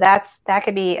 So that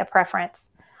could be a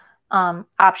preference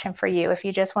option for you. If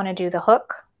you just want to do the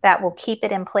hook, that will keep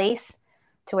it in place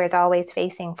to where it's always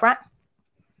facing front.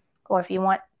 Or if you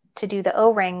want to do the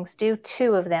O-rings, do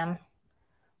two of them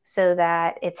so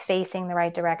that it's facing the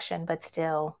right direction but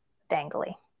still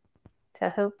dangly. So I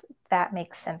hope that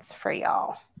makes sense for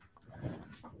y'all.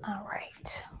 All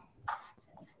right.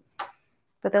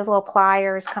 But those little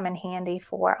pliers come in handy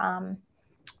for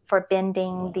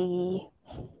bending the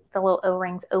little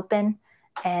O-rings open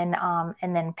and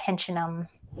then pinching them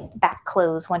back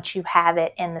closed once you have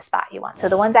it in the spot you want. So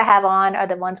the ones I have on are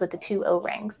the ones with the 2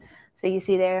 O-rings. So you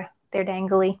see they're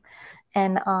dangly,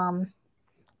 and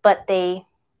but they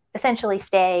essentially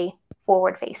stay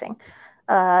forward facing.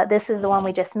 This is the one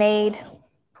we just made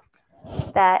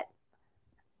that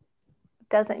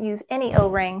doesn't use any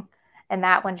O-ring, and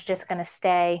that one's just going to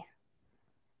stay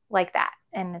like that,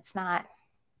 and it's not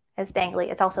as dangly.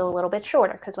 It's also a little bit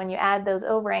shorter because when you add those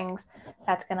O-rings,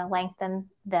 that's going to lengthen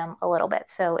them a little bit.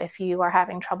 So if you are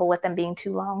having trouble with them being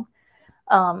too long,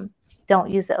 don't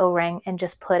use the O-ring and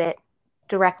just put it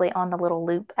directly on the little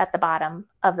loop at the bottom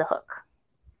of the hook.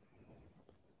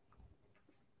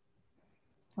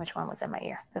 Which one was in my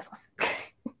ear? This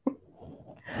one.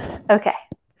 Okay,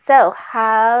 so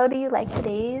how do you like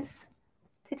today's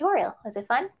tutorial? Was it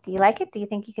fun? Do you like it? Do you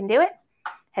think you can do it?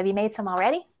 Have you made some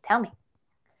already? Tell me.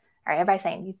 All right, everybody's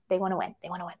saying they want to win. They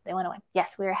want to win. They want to win.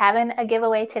 Yes, we're having a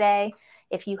giveaway today.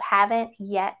 If you haven't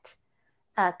yet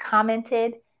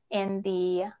commented in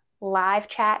the live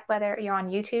chat, whether you're on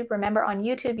YouTube, remember on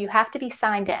YouTube, you have to be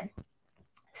signed in.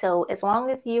 So as long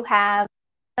as you have,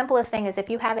 the simplest thing is if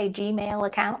you have a Gmail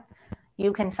account,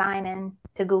 you can sign in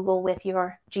to Google with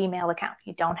your Gmail account.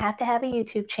 You don't have to have a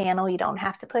YouTube channel. You don't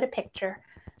have to put a picture.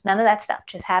 None of that stuff.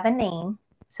 Just have a name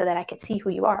so that I could see who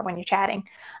you are when you're chatting.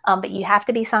 But you have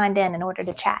to be signed in order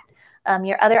to chat.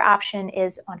 Your other option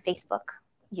is on Facebook.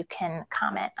 You can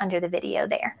comment under the video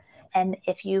there. And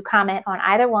if you comment on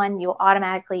either one, you'll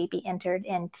automatically be entered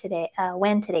in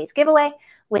win today's giveaway,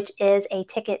 which is a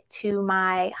ticket to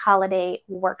my holiday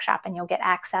workshop. And you'll get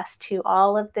access to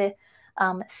all of the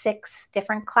 6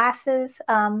 different classes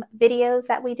videos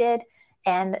that we did,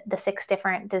 and the 6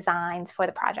 different designs for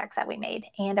the projects that we made,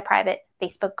 and a private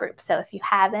Facebook group. So if you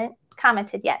haven't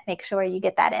commented yet, make sure you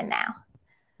get that in now.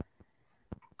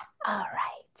 All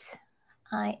right.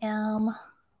 I am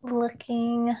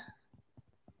looking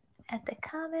at the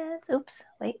comments. Oops,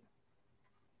 wait.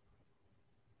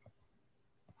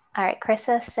 All right,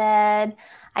 Krissa said,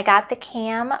 I got the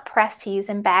cam press to use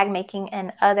in bag making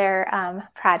and other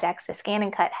projects. The Scan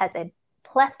and Cut has a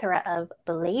plethora of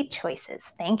blade choices.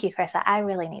 Thank you, Krissa. I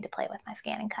really need to play with my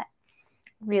Scan and Cut.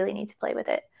 Really need to play with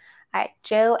it. All right,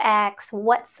 Joe asks,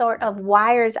 what sort of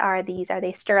wires are these? Are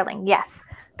they sterling? Yes.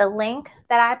 The link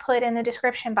that I put in the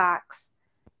description box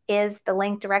is the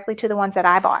link directly to the ones that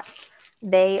I bought.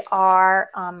 They are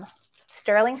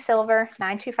sterling silver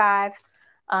 925.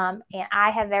 And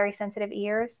I have very sensitive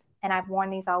ears, and I've worn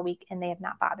these all week, and they have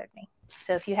not bothered me.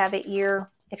 So if you have an ear,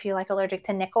 if you're like allergic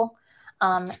to nickel,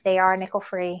 they are nickel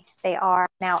free. They are,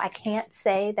 now I can't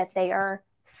say that they are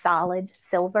solid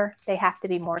silver. They have to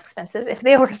be more expensive if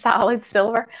they were solid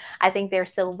silver. I think they're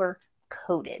silver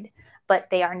coated, but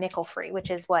they are nickel free, which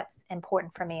is what's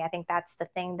important for me. I think that's the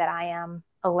thing that I am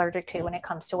allergic to when it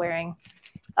comes to wearing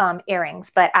earrings.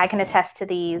 But I can attest to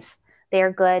these.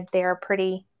 They're good. They're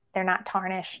pretty. They're not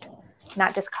tarnished,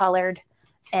 not discolored,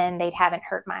 and they haven't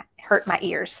hurt my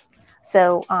ears.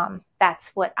 So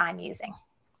that's what I'm using.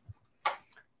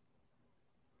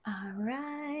 All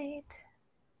right.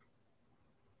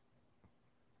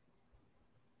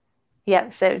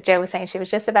 Yep. So Joe was saying she was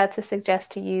just about to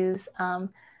suggest to use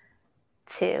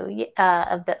 2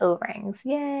 of the O-rings.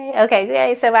 Yay. Okay.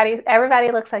 Yay. So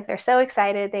everybody looks like they're so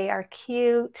excited. They are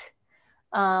cute.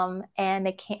 And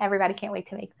everybody can't wait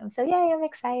to make them. So yay, I'm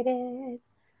excited.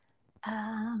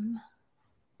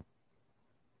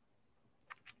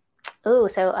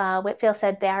 So Whitfield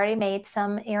said they already made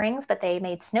some earrings, but they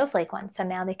made snowflake ones. So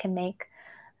now they can make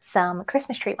some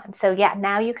Christmas tree ones. So yeah,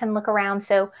 now you can look around.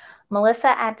 So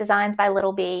Melissa at Designs by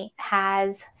Little B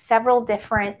has several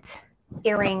different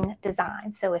earring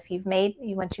designs. So if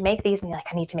once you make these and you're like,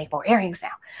 I need to make more earrings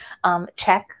now,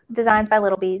 check Designs by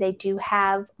Little B. They do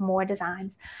have more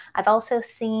designs. I've also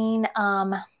seen,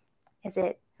 is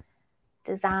it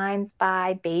Designs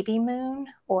by Baby Moon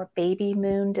or Baby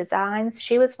Moon Designs?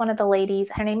 She was one of the ladies.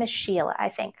 Her name is Sheila, I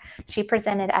think. She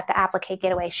presented at the Applique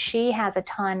Getaway. She has a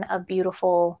ton of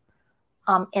beautiful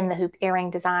in the hoop earring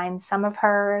designs. Some of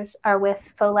hers are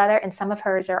with faux leather, and some of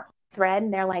hers are thread,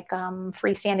 and they're like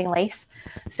freestanding lace.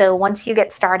 So once you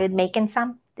get started making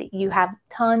some, you have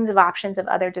tons of options of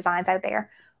other designs out there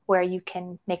where you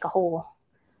can make a whole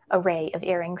array of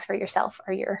earrings for yourself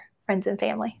or your friends and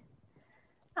family.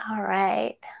 All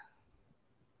right.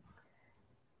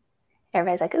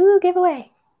 Everybody's like, ooh,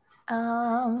 giveaway.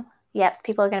 Yep,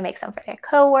 people are going to make some for their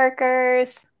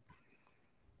coworkers.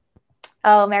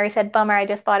 Oh, Mary said, bummer, I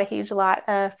just bought a huge lot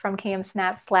from Cam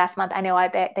Snaps last month. I know, I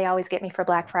bet they always get me for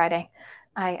Black Friday.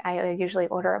 I usually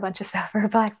order a bunch of stuff for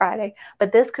Black Friday.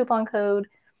 But this coupon code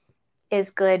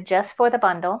is good just for the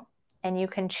bundle. And you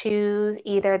can choose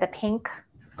either the pink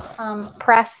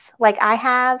press like I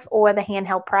have or the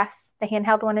handheld press. The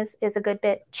handheld one is a good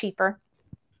bit cheaper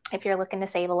if you're looking to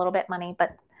save a little bit money,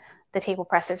 but the table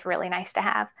press is really nice to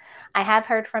have. I have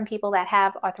heard from people that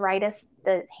have arthritis,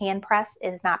 the hand press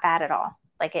is not bad at all.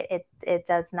 Like it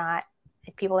does not,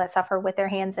 people that suffer with their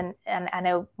hands, and I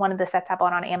know one of the sets I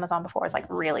bought on Amazon before is like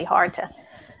really hard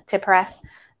to press.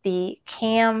 The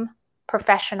Cam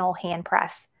professional hand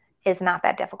press is not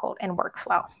that difficult and works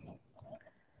well.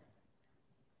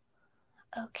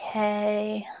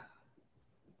 Okay.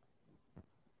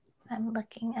 I'm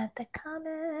looking at the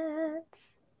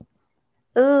comments.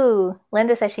 Ooh,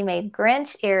 Linda says she made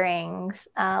Grinch earrings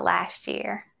last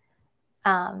year.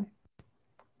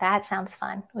 That sounds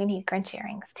fun. We need Grinch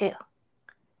earrings too.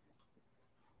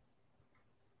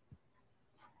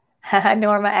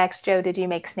 Norma asked Joe, did you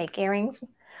make snake earrings?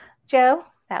 Joe,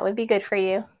 that would be good for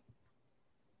you.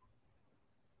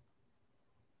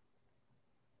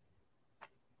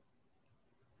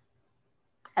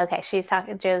 Okay, she's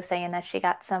talking, Joe's saying that she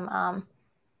got some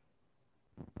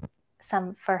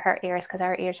for her ears because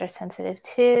our ears are sensitive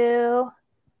too.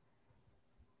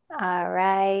 All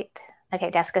right.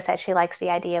 Okay, Jessica said she likes the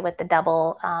idea with the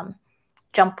double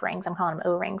jump rings. I'm calling them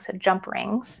O-rings, so jump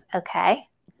rings. Okay.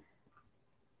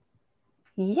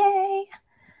 Yay.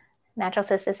 Natural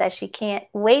Sister says she can't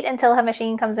wait until her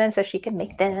machine comes in so she can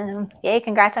make them. Yay,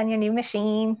 congrats on your new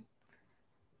machine.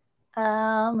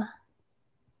 Joe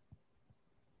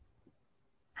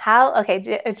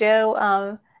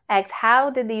asks,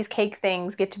 how did these cake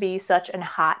things get to be such a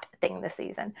hot thing this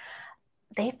season?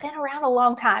 They've been around a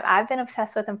long time. I've been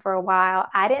obsessed with them for a while.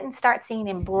 I didn't start seeing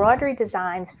embroidery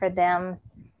designs for them.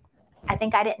 I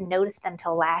think I didn't notice them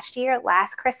till last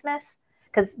Christmas,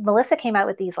 because Melissa came out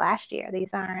with these last year.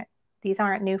 These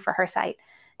aren't new for her site.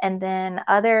 And then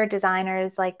other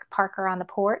designers like Parker on the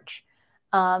Porch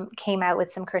came out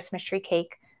with some Christmas tree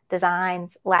cake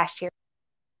designs last year.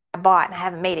 I bought, and I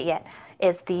haven't made it yet,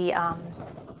 is the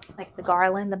like the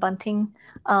garland, the bunting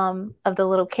of the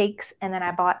little cakes. And then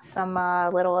I bought some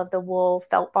little of the wool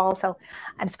felt balls. So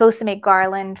I'm supposed to make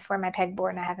garland for my pegboard,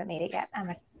 and I haven't made it yet. I'm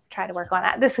going to try to work on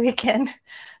that this weekend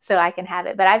so I can have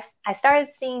it. But I started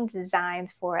seeing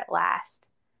designs for it last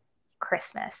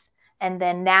Christmas. And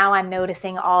then now I'm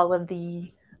noticing all of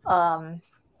the, let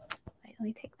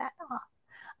me take that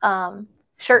off,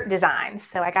 shirt designs.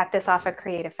 So I got this off of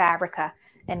Creative Fabrica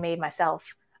and made myself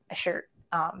a shirt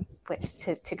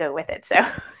to go with it. So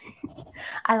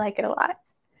I like it a lot.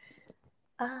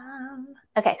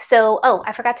 Okay, so,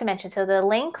 I forgot to mention. So the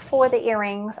link for the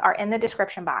earrings are in the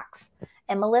description box.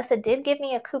 And Melissa did give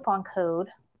me a coupon code.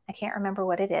 I can't remember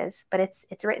what it is, but it's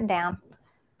written down.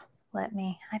 I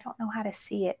don't know how to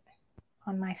see it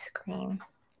on my screen.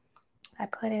 I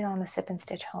put it on the Sip and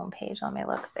Stitch homepage. Let me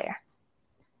look there.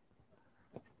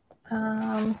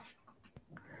 And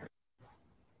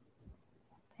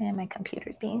my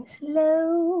computer's being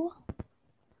slow.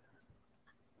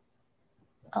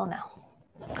 Oh no.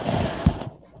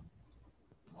 I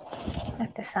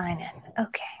have to sign in.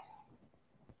 Okay.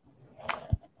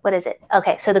 What is it?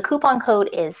 Okay, so the coupon code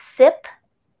is SIP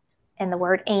and the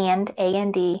word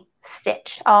A&D,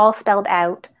 Stitch, all spelled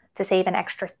out, to save an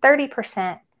extra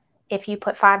 30% if you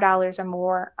put $5 or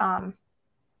more,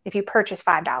 if you purchase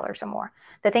 $5 or more.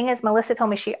 The thing is, Melissa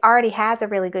told me she already has a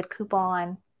really good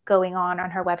coupon going on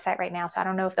her website right now, so I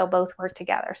don't know if they'll both work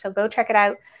together. So go check it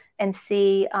out and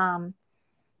see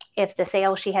if the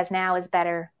sale she has now is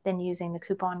better than using the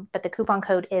coupon. But the coupon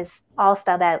code is all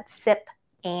spelled out, SIP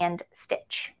and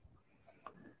Stitch.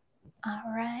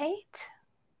 All right.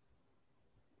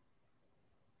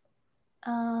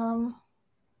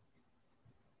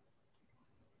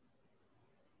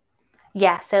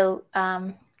 Yeah, so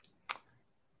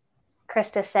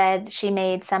Krista said she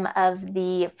made some of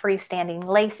the freestanding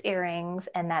lace earrings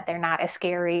and that they're not as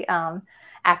scary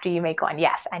after you make one.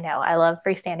 Yes, I know. I love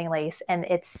freestanding lace, and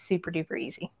it's super duper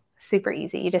easy. Super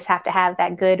easy. You just have to have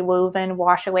that good woven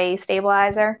wash away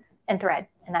stabilizer and thread,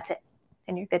 and that's it.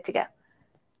 And you're good to go.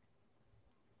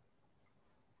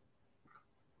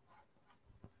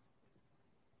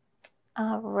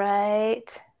 All right.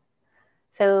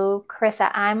 So, Carissa,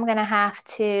 I'm going to have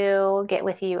to get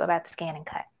with you about the scan and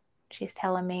cut. She's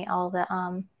telling me all the,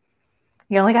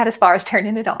 you only got as far as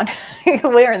turning it on.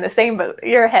 We're in the same boat.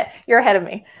 You're ahead of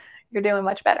me. You're doing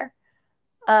much better.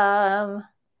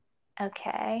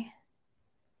 Okay.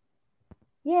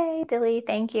 Yay, Dilly.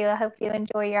 Thank you. I hope you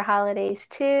enjoy your holidays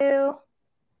too.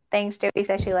 Thanks, Jody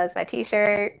says she loves my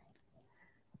t-shirt.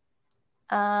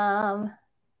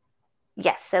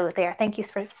 Yes, so there. Thank you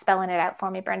for spelling it out for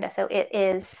me, Brenda. So it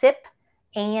is Sip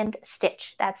and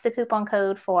Stitch. That's the coupon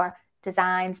code for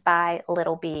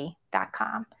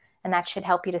designsbylittlebee.com. And that should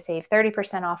help you to save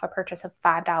 30% off a purchase of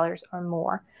 $5 or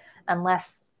more, unless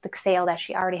the sale that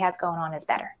she already has going on is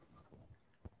better.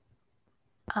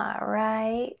 All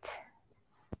right.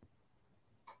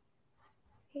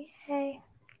 Yay.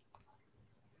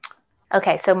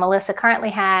 Okay, so Melissa currently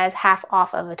has half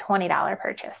off of a $20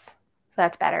 purchase. So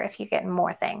that's better if you get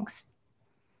more things.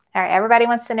 All right, everybody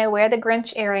wants to know where the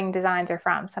Grinch earring designs are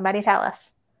from. Somebody tell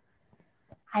us.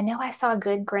 I know I saw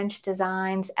good Grinch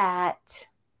designs at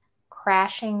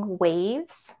Crashing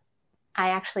Waves. I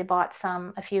actually bought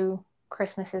some a few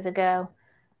Christmases ago.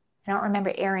 I don't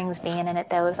remember earrings being in it,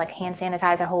 though. It was like hand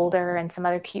sanitizer holder and some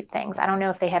other cute things. I don't know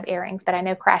if they have earrings, but I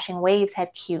know Crashing Waves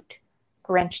had cute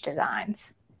Grinch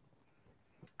designs.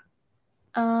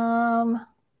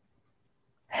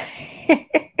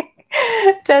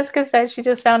 Jessica says she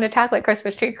just found a chocolate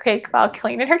Christmas tree cake while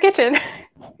cleaning her kitchen.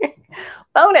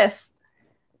 Bonus.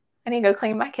 I need to go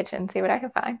clean my kitchen, see what I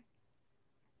can find.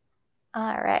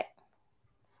 All right.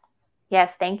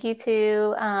 Yes, thank you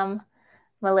to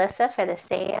Melissa for the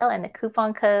sale and the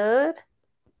coupon code.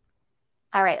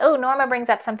 All right. Oh, Norma brings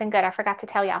up something good. I forgot to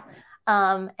tell y'all.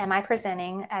 Am I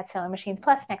presenting at Sewing Machines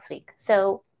Plus next week?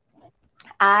 So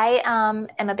I am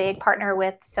a big partner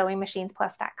with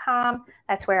sewingmachinesplus.com.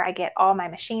 That's where I get all my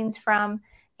machines from.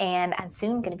 And I'm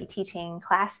soon going to be teaching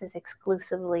classes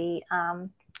exclusively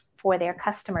for their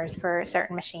customers for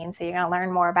certain machines. So you're going to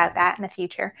learn more about that in the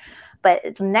future.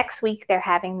 But next week, they're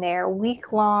having their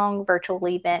week-long virtual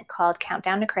event called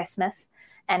Countdown to Christmas.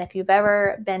 And if you've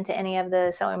ever been to any of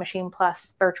the Sewing Machine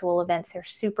Plus virtual events, they're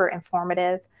super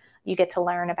informative. You get to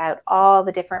learn about all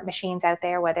the different machines out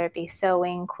there, whether it be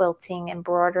sewing, quilting,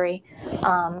 embroidery,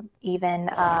 even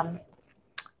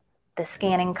the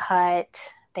scan and cut.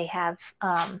 They have,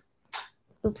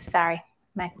 oops, sorry,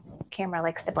 my camera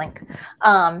likes to blink.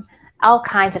 All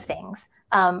kinds of things.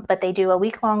 But they do a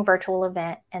week-long virtual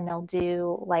event, and they'll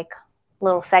do like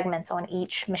little segments on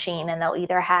each machine, and they'll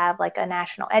either have like a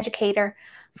national educator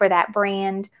for that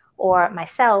brand, or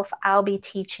myself, I'll be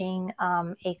teaching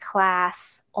a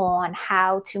class on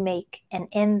how to make an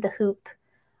in the hoop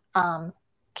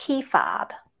key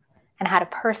fob and how to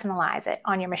personalize it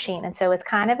on your machine. And so it's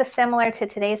kind of similar to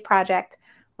today's project,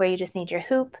 where you just need your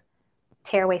hoop,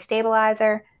 tearaway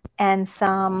stabilizer, and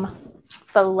some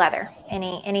faux leather,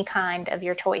 any kind of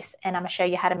your choice. And I'm gonna show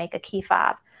you how to make a key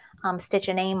fob, stitch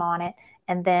a name on it.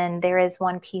 And then there is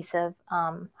one piece of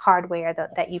hardware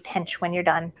that you pinch when you're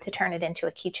done to turn it into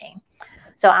a keychain.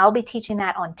 So I'll be teaching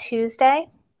that on Tuesday.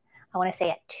 I want to say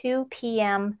at 2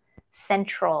 p.m.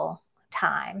 Central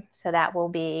Time. So that will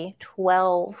be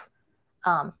 12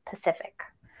 Pacific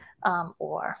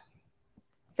or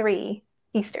 3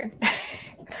 Eastern,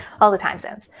 all the time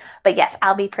zones. But yes,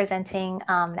 I'll be presenting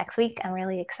next week. I'm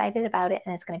really excited about it,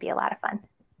 and it's going to be a lot of fun.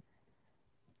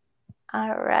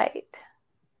 All right.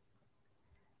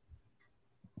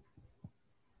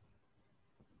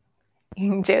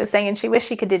 Joe's saying she wished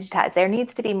she could digitize. There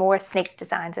needs to be more snake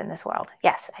designs in this world.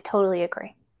 Yes, I totally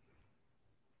agree.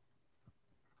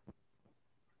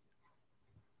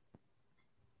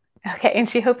 Okay, and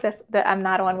she hopes that I'm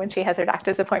not on when she has her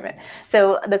doctor's appointment.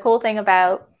 So the cool thing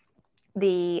about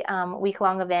the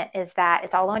week-long event is that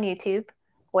it's all on YouTube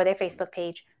or their Facebook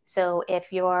page. So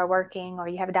if you're working or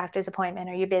you have a doctor's appointment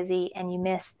or you're busy and you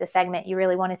missed the segment you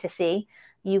really wanted to see,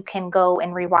 you can go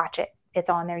and rewatch it. It's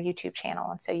on their YouTube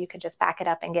channel. And so you can just back it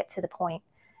up and get to the point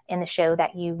in the show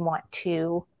that you want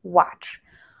to watch.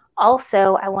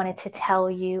 Also, I wanted to tell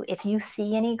you, if you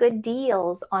see any good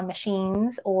deals on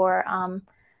machines or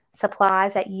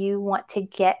supplies that you want to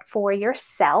get for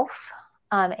yourself,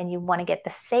 and you want to get the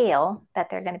sale that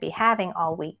they're going to be having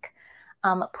all week,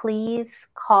 please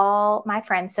call my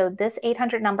friend. So this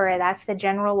 800 number, that's the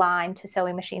general line to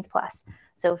Sewing Machines Plus.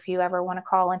 So if you ever want to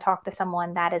call and talk to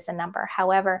someone, that is the number.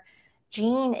 However,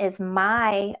 Jean is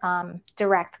my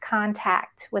direct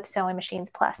contact with Sewing Machines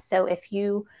Plus. So if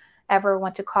you ever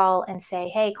want to call and say,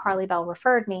 hey, Carly Bell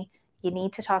referred me, you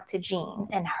need to talk to Jean.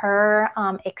 And her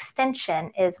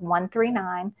extension is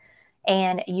 139.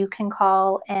 And you can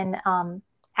call and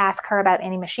ask her about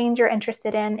any machines you're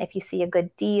interested in. If you see a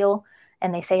good deal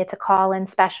and they say it's a call-in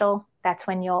special, that's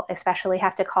when you'll especially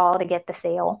have to call to get the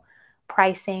sale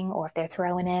pricing, or if they're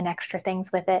throwing in extra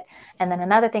things with it. And then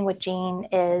another thing with Jean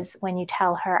is when you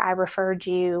tell her I referred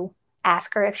you,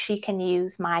 ask her if she can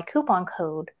use my coupon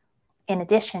code in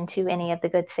addition to any of the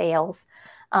good sales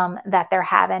that they're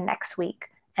having next week.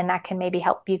 and that can maybe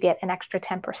help you get an extra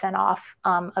 10% off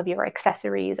of your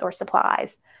accessories or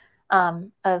supplies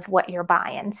of what you're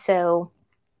buying. So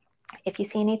if you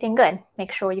see anything good,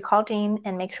 make sure you call Jean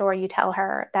and make sure you tell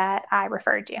her that I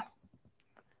referred you.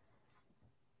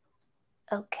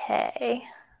 Okay.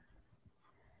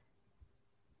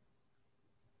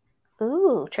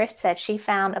 Ooh, Trish said she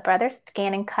found a Brother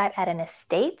Scan and Cut at an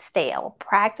estate sale,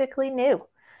 practically new.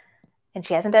 And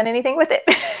she hasn't done anything with it,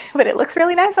 but it looks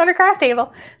really nice on her craft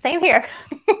table. Same here.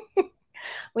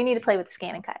 We need to play with the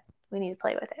Scan and Cut. We need to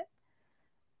play with it.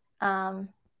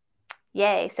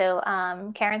 Yay. So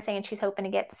Karen's saying she's hoping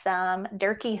to get some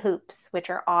Durkee hoops, which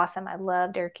are awesome. I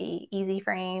love Durkee easy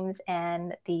frames,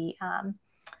 and the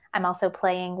I'm also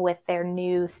playing with their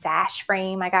new sash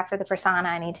frame I got for the Persona.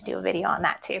 I need to do a video on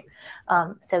that too.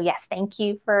 So yes, thank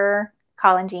you for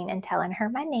calling Jean and telling her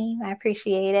my name. I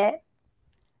appreciate it.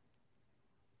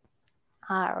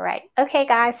 All right. Okay,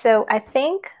 guys. So I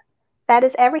think that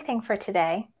is everything for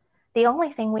today. The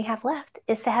only thing we have left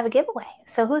is to have a giveaway.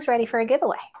 So who's ready for a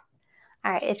giveaway?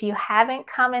 All right. If you haven't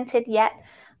commented yet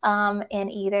in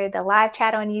either the live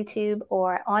chat on YouTube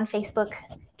or on Facebook,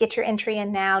 get your entry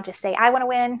in now. Just say, I want to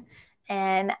win.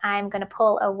 And I'm going to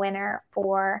pull a winner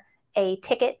for a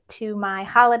ticket to my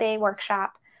holiday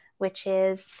workshop, which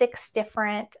is 6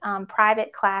 different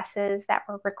private classes that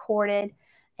were recorded.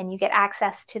 And you get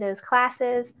access to those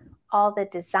classes, all the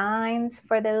designs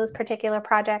for those particular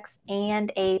projects,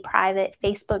 and a private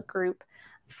Facebook group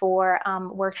for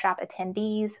workshop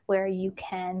attendees where you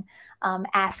can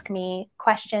ask me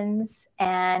questions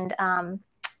and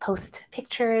post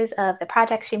pictures of the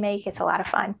projects you make. It's a lot of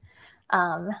fun.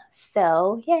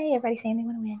 So yay, everybody's saying they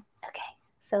want to win. Okay,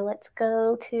 so let's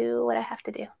go to what I have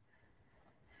to do.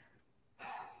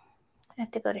 I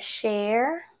have to go to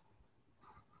share,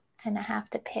 and I have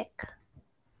to pick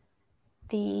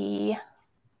the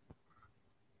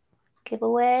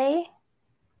giveaway.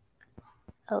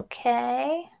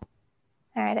 Okay.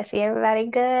 All right, I see everybody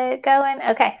good going.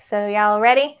 Okay, so y'all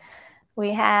ready?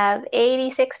 We have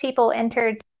 86 people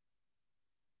entered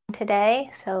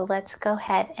today, so let's go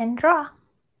ahead and draw.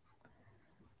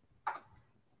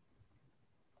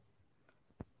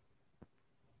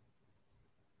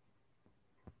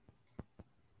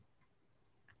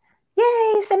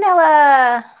 Yay,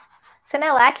 Sanella!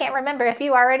 Sanella, I can't remember if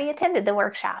you already attended the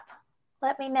workshop.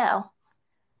 Let me know.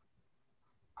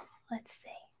 Let's see.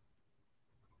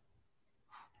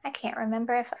 I can't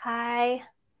remember if I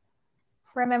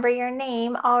remember your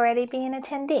name already being an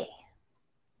attendee.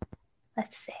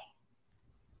 Let's see.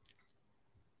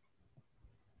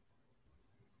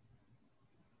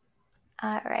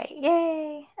 All right,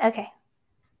 yay. Okay.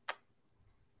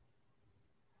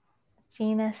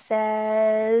 Gina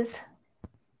says,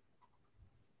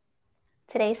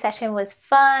 today's session was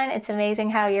fun. It's amazing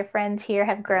how your friends here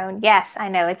have grown. Yes, I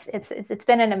know. It's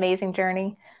been an amazing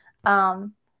journey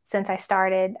since I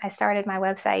started. I started my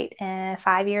website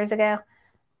 5 years ago,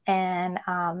 and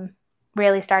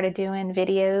really started doing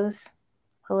videos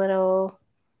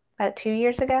about 2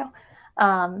 years ago.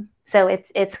 So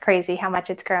it's crazy how much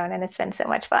it's grown, and it's been so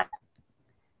much fun.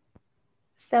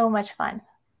 So much fun.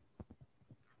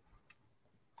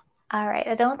 All right,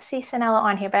 I don't see Sanella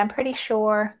on here, but I'm pretty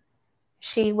sure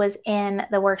she was in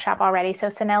the workshop already. So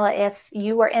Sanella, if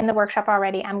you were in the workshop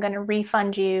already, I'm going to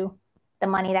refund you the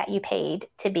money that you paid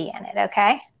to be in it,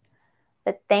 okay?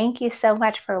 But thank you so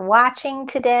much for watching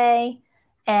today.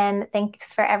 And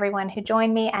thanks for everyone who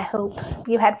joined me. I hope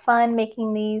you had fun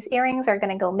making these earrings. I'm going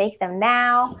to go make them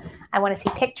now. I want to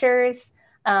see pictures.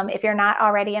 If you're not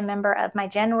already a member of my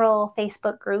general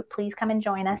Facebook group, please come and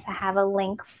join us. I have a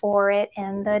link for it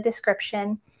in the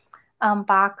description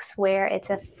box, where it's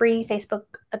a free Facebook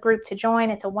group to join.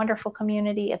 It's a wonderful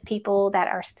community of people that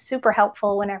are super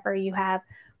helpful whenever you have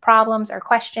problems or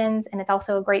questions. And it's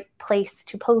also a great place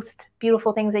to post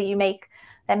beautiful things that you make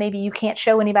that maybe you can't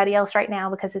show anybody else right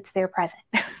now because it's their present,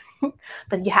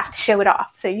 but you have to show it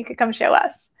off. So you could come show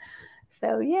us.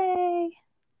 So yay.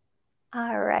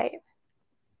 All right.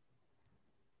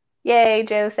 Yay,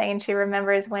 Joe saying she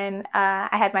remembers when I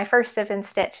had my first sip and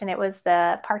stitch, and it was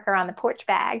the Parker on the porch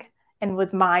bag, and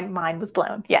mine was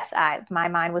blown. Yes, my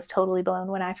mind was totally blown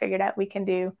when I figured out we can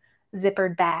do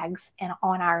zippered bags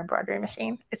on our embroidery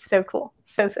machine. It's so cool.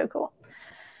 So cool.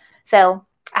 So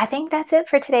I think that's it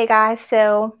for today, guys.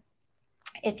 So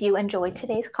if you enjoyed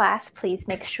today's class, please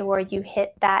make sure you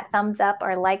hit that thumbs up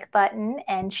or like button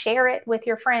and share it with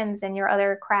your friends and your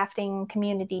other crafting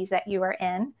communities that you are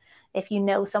in. If you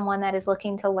know someone that is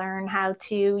looking to learn how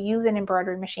to use an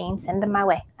embroidery machine, send them my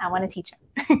way. I want to teach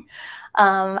them.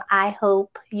 I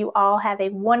hope you all have a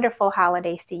wonderful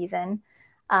holiday season.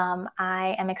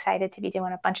 I am excited to be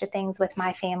doing a bunch of things with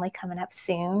my family coming up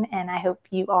soon, and I hope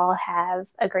you all have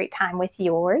a great time with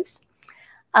yours.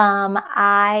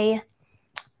 I'm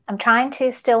trying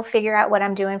to still figure out what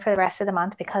I'm doing for the rest of the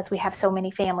month because we have so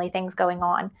many family things going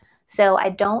on. So I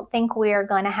don't think we're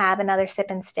going to have another Sip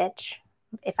and Stitch.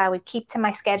 If I would keep to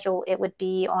my schedule, it would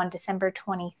be on December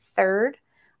 23rd,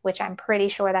 which I'm pretty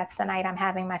sure that's the night I'm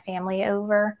having my family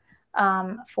over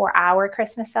for our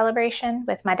Christmas celebration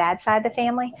with my dad's side of the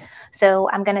family. So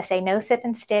I'm going to say no Sip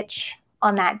and Stitch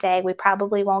on that day. We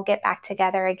probably won't get back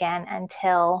together again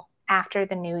until after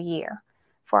the new year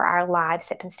for our live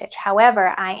Sip and Stitch.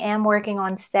 However, I am working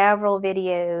on several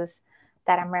videos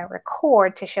that I'm going to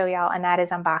record to show y'all, and that is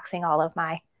unboxing all of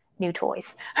my new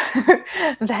toys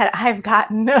that I've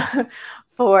gotten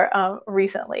for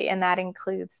recently. And that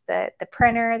includes the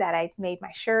printer that I made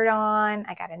my shirt on.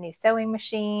 I got a new sewing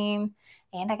machine,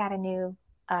 and I got a new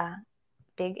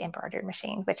big embroidery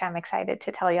machine, which I'm excited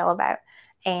to tell y'all about.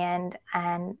 And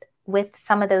with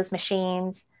some of those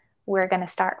machines, we're going to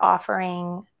start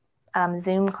offering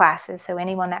Zoom classes. So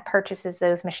anyone that purchases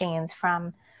those machines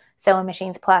from Sewing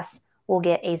Machines Plus will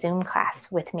get a Zoom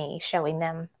class with me showing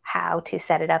them how to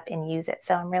set it up and use it.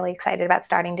 So I'm really excited about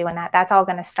starting doing that. That's all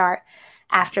going to start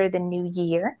after the new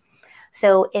year.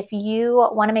 So if you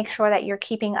want to make sure that you're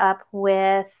keeping up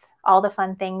with all the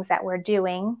fun things that we're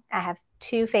doing, I have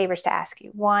 2 favors to ask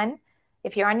you. One,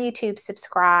 if you're on YouTube,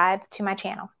 subscribe to my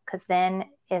channel, because then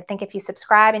I think if you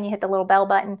subscribe and you hit the little bell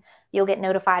button, you'll get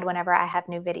notified whenever I have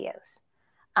new videos.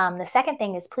 The second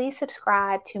thing is please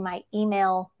subscribe to my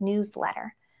email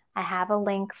newsletter. I have a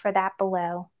link for that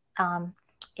below.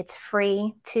 It's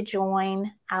free to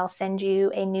join. I'll send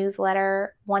you a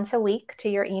newsletter once a week to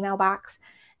your email box,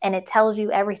 and it tells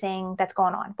you everything that's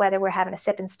going on, whether we're having a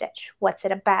Sip and Stitch, what's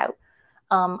it about,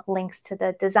 links to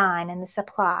the design and the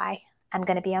supply. I'm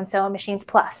going to be on Sewing Machines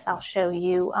Plus. I'll show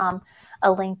you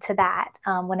a link to that.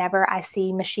 Whenever I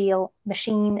see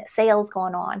machine sales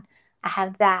going on, I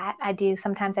have that.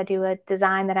 Sometimes I do a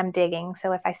design that I'm digging.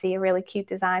 So if I see a really cute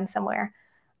design somewhere,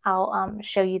 I'll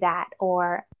show you that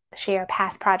or share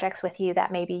past projects with you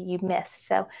that maybe you missed.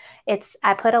 So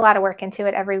I put a lot of work into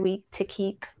it every week to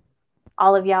keep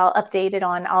all of y'all updated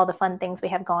on all the fun things we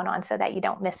have going on so that you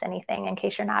don't miss anything in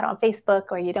case you're not on Facebook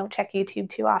or you don't check YouTube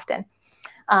too often.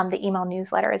 The email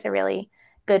newsletter is a really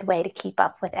good way to keep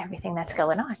up with everything that's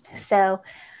going on. So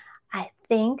I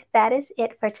think that is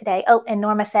it for today. Oh, and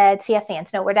Norma said CF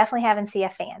Fans. No, we're definitely having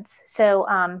CF Fans. So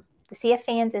the CF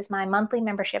Fans is my monthly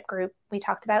membership group we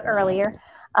talked about earlier.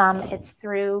 It's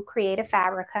through Creative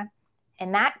Fabrica.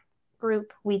 In that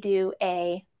group, we do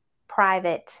a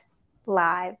private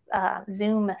live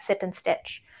Zoom Sip and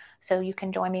Stitch. So you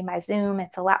can join me by Zoom.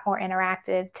 It's a lot more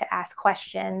interactive to ask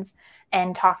questions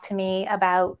and talk to me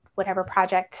about whatever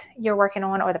project you're working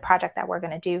on or the project that we're going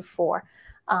to do for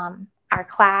our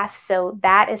class. So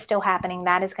that is still happening.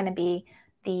 That is going to be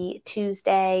the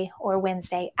Tuesday or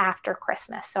Wednesday after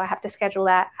Christmas. So I have to schedule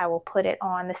that. I will put it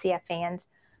on the CF Fans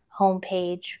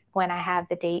homepage when I have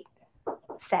the date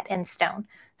set in stone.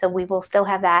 So we will still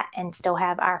have that and still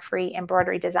have our free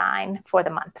embroidery design for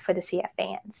the month for the CF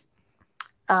Fans.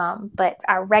 But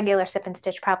our regular Sip and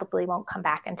Stitch probably won't come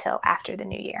back until after the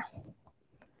new year.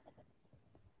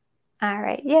 All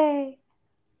right, yay.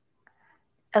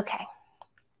 Okay.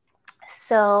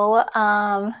 So,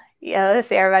 yeah, let's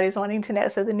see, everybody's wanting to know.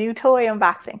 So the new toy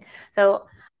unboxing. So,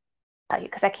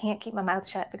 because I can't keep my mouth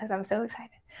shut because I'm so excited.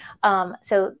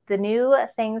 So the new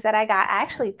things that I got, I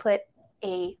actually put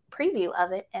a preview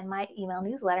of it in my email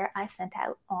newsletter I sent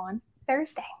out on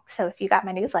Thursday. So if you got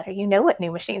my newsletter, you know what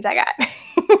new machines I got.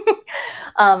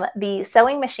 The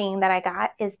sewing machine that I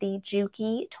got is the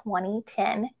Juki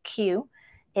 2010Q.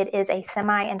 It is a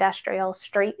semi-industrial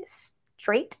straight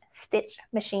stitch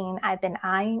machine I've been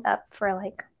eyeing up for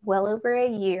like well over a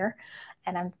year.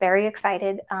 And I'm very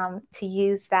excited to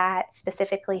use that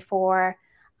specifically for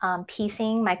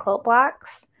piecing my quilt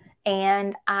blocks.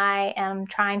 And I am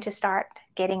trying to start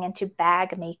getting into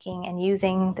bag making and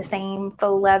using the same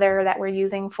faux leather that we're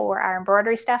using for our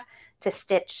embroidery stuff to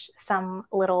stitch some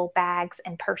little bags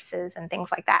and purses and things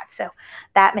like that. So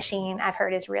that machine I've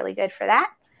heard is really good for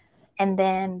that. And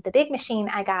then the big machine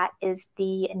I got is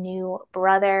the new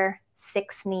Brother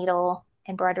 6-needle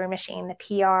embroidery machine, the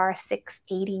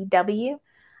PR680W.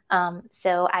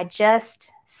 So I just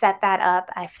set that up.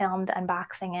 I filmed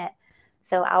unboxing it.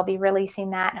 So I'll be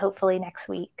releasing that hopefully next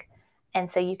week.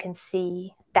 And so you can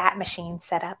see that machine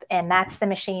set up. And that's the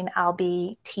machine I'll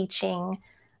be teaching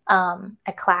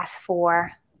a class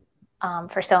for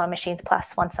Sewing Machines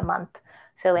Plus once a month.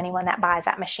 So anyone that buys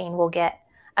that machine will get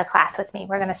a class with me.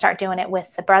 We're going to start doing it with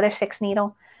the Brother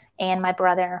 6-needle and my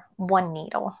brother 1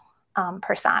 needle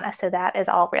persona. So that is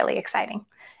all really exciting.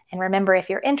 And remember, if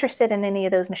you're interested in any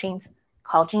of those machines,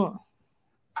 call Jean.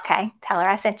 Okay, tell her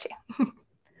I sent you.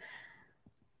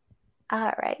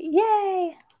 All right,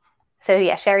 yay. So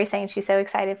yeah, Sherry's saying she's so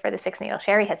excited for the 6 needle.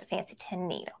 Sherry has a fancy 10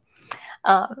 needle.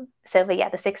 But yeah,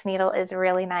 the 6 needle is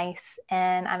really nice,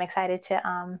 and I'm excited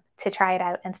to try it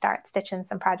out and start stitching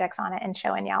some projects on it and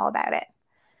showing y'all about it.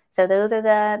 So those are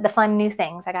the fun new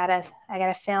things. I gotta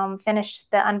finish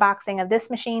the unboxing of this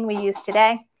machine we used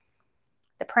today,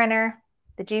 the printer,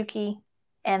 the Juki,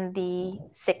 and the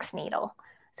 6 needle.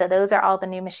 So those are all the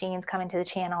new machines coming to the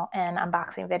channel and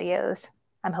unboxing videos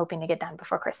I'm hoping to get done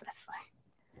before Christmas.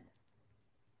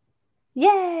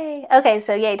 Yay! Okay,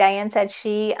 so yay, Diane said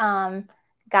she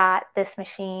got this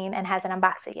machine and hasn't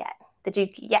unboxed it yet. The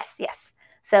Juki, yes.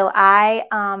 So I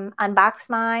unboxed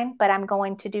mine, but I'm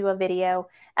going to do a video.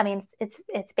 I mean, it's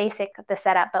basic, the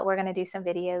setup, but we're going to do some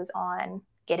videos on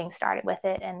getting started with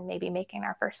it and maybe making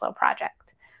our first little project.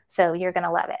 So you're going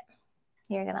to love it.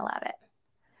 You're going to love it.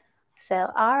 So,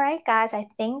 all right, guys, I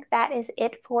think that is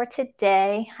it for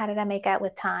today. How did I make out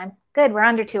with time? Good, we're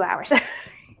under 2 hours.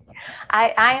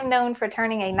 I am known for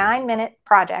turning a 9-minute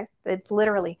project. It's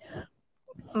literally,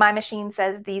 my machine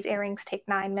says these earrings take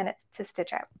 9 minutes to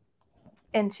stitch out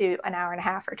into an hour and a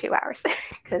half or 2 hours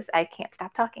because I can't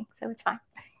stop talking, so it's fine.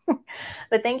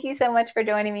 But thank you so much for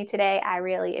joining me today. I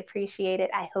really appreciate it.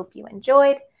 I hope you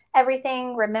enjoyed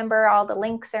everything. Remember, all the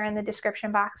links are in the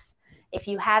description box. If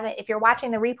you're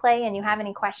watching the replay and you have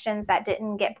any questions that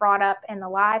didn't get brought up in the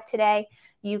live today,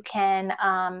 you can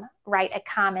write a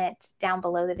comment down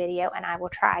below the video and I will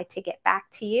try to get back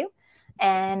to you.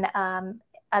 And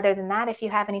other than that, if you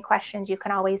have any questions, you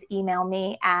can always email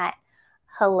me at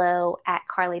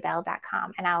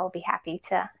hello@carlybell.com and I will be happy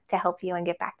to help you and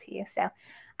get back to you. So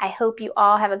I hope you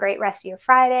all have a great rest of your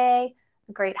Friday,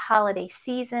 a great holiday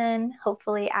season.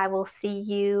 Hopefully I will see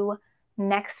you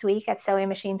next week at Sewing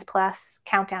Machines Plus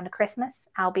Countdown to Christmas.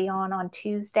 I'll be on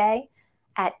Tuesday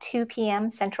at 2 p.m.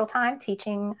 Central Time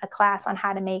teaching a class on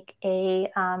how to make a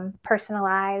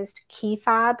personalized key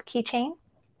fob keychain.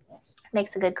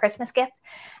 Makes a good Christmas gift.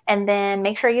 And then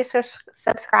make sure you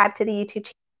subscribe to the YouTube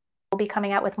channel. We'll be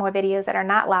coming out with more videos that are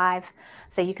not live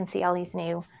so you can see all these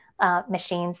new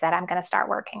machines that I'm going to start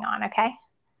working on, okay?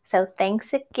 So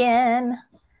thanks again,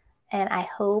 and I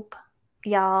hope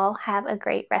y'all have a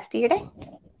great rest of your day.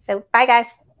 So bye, guys.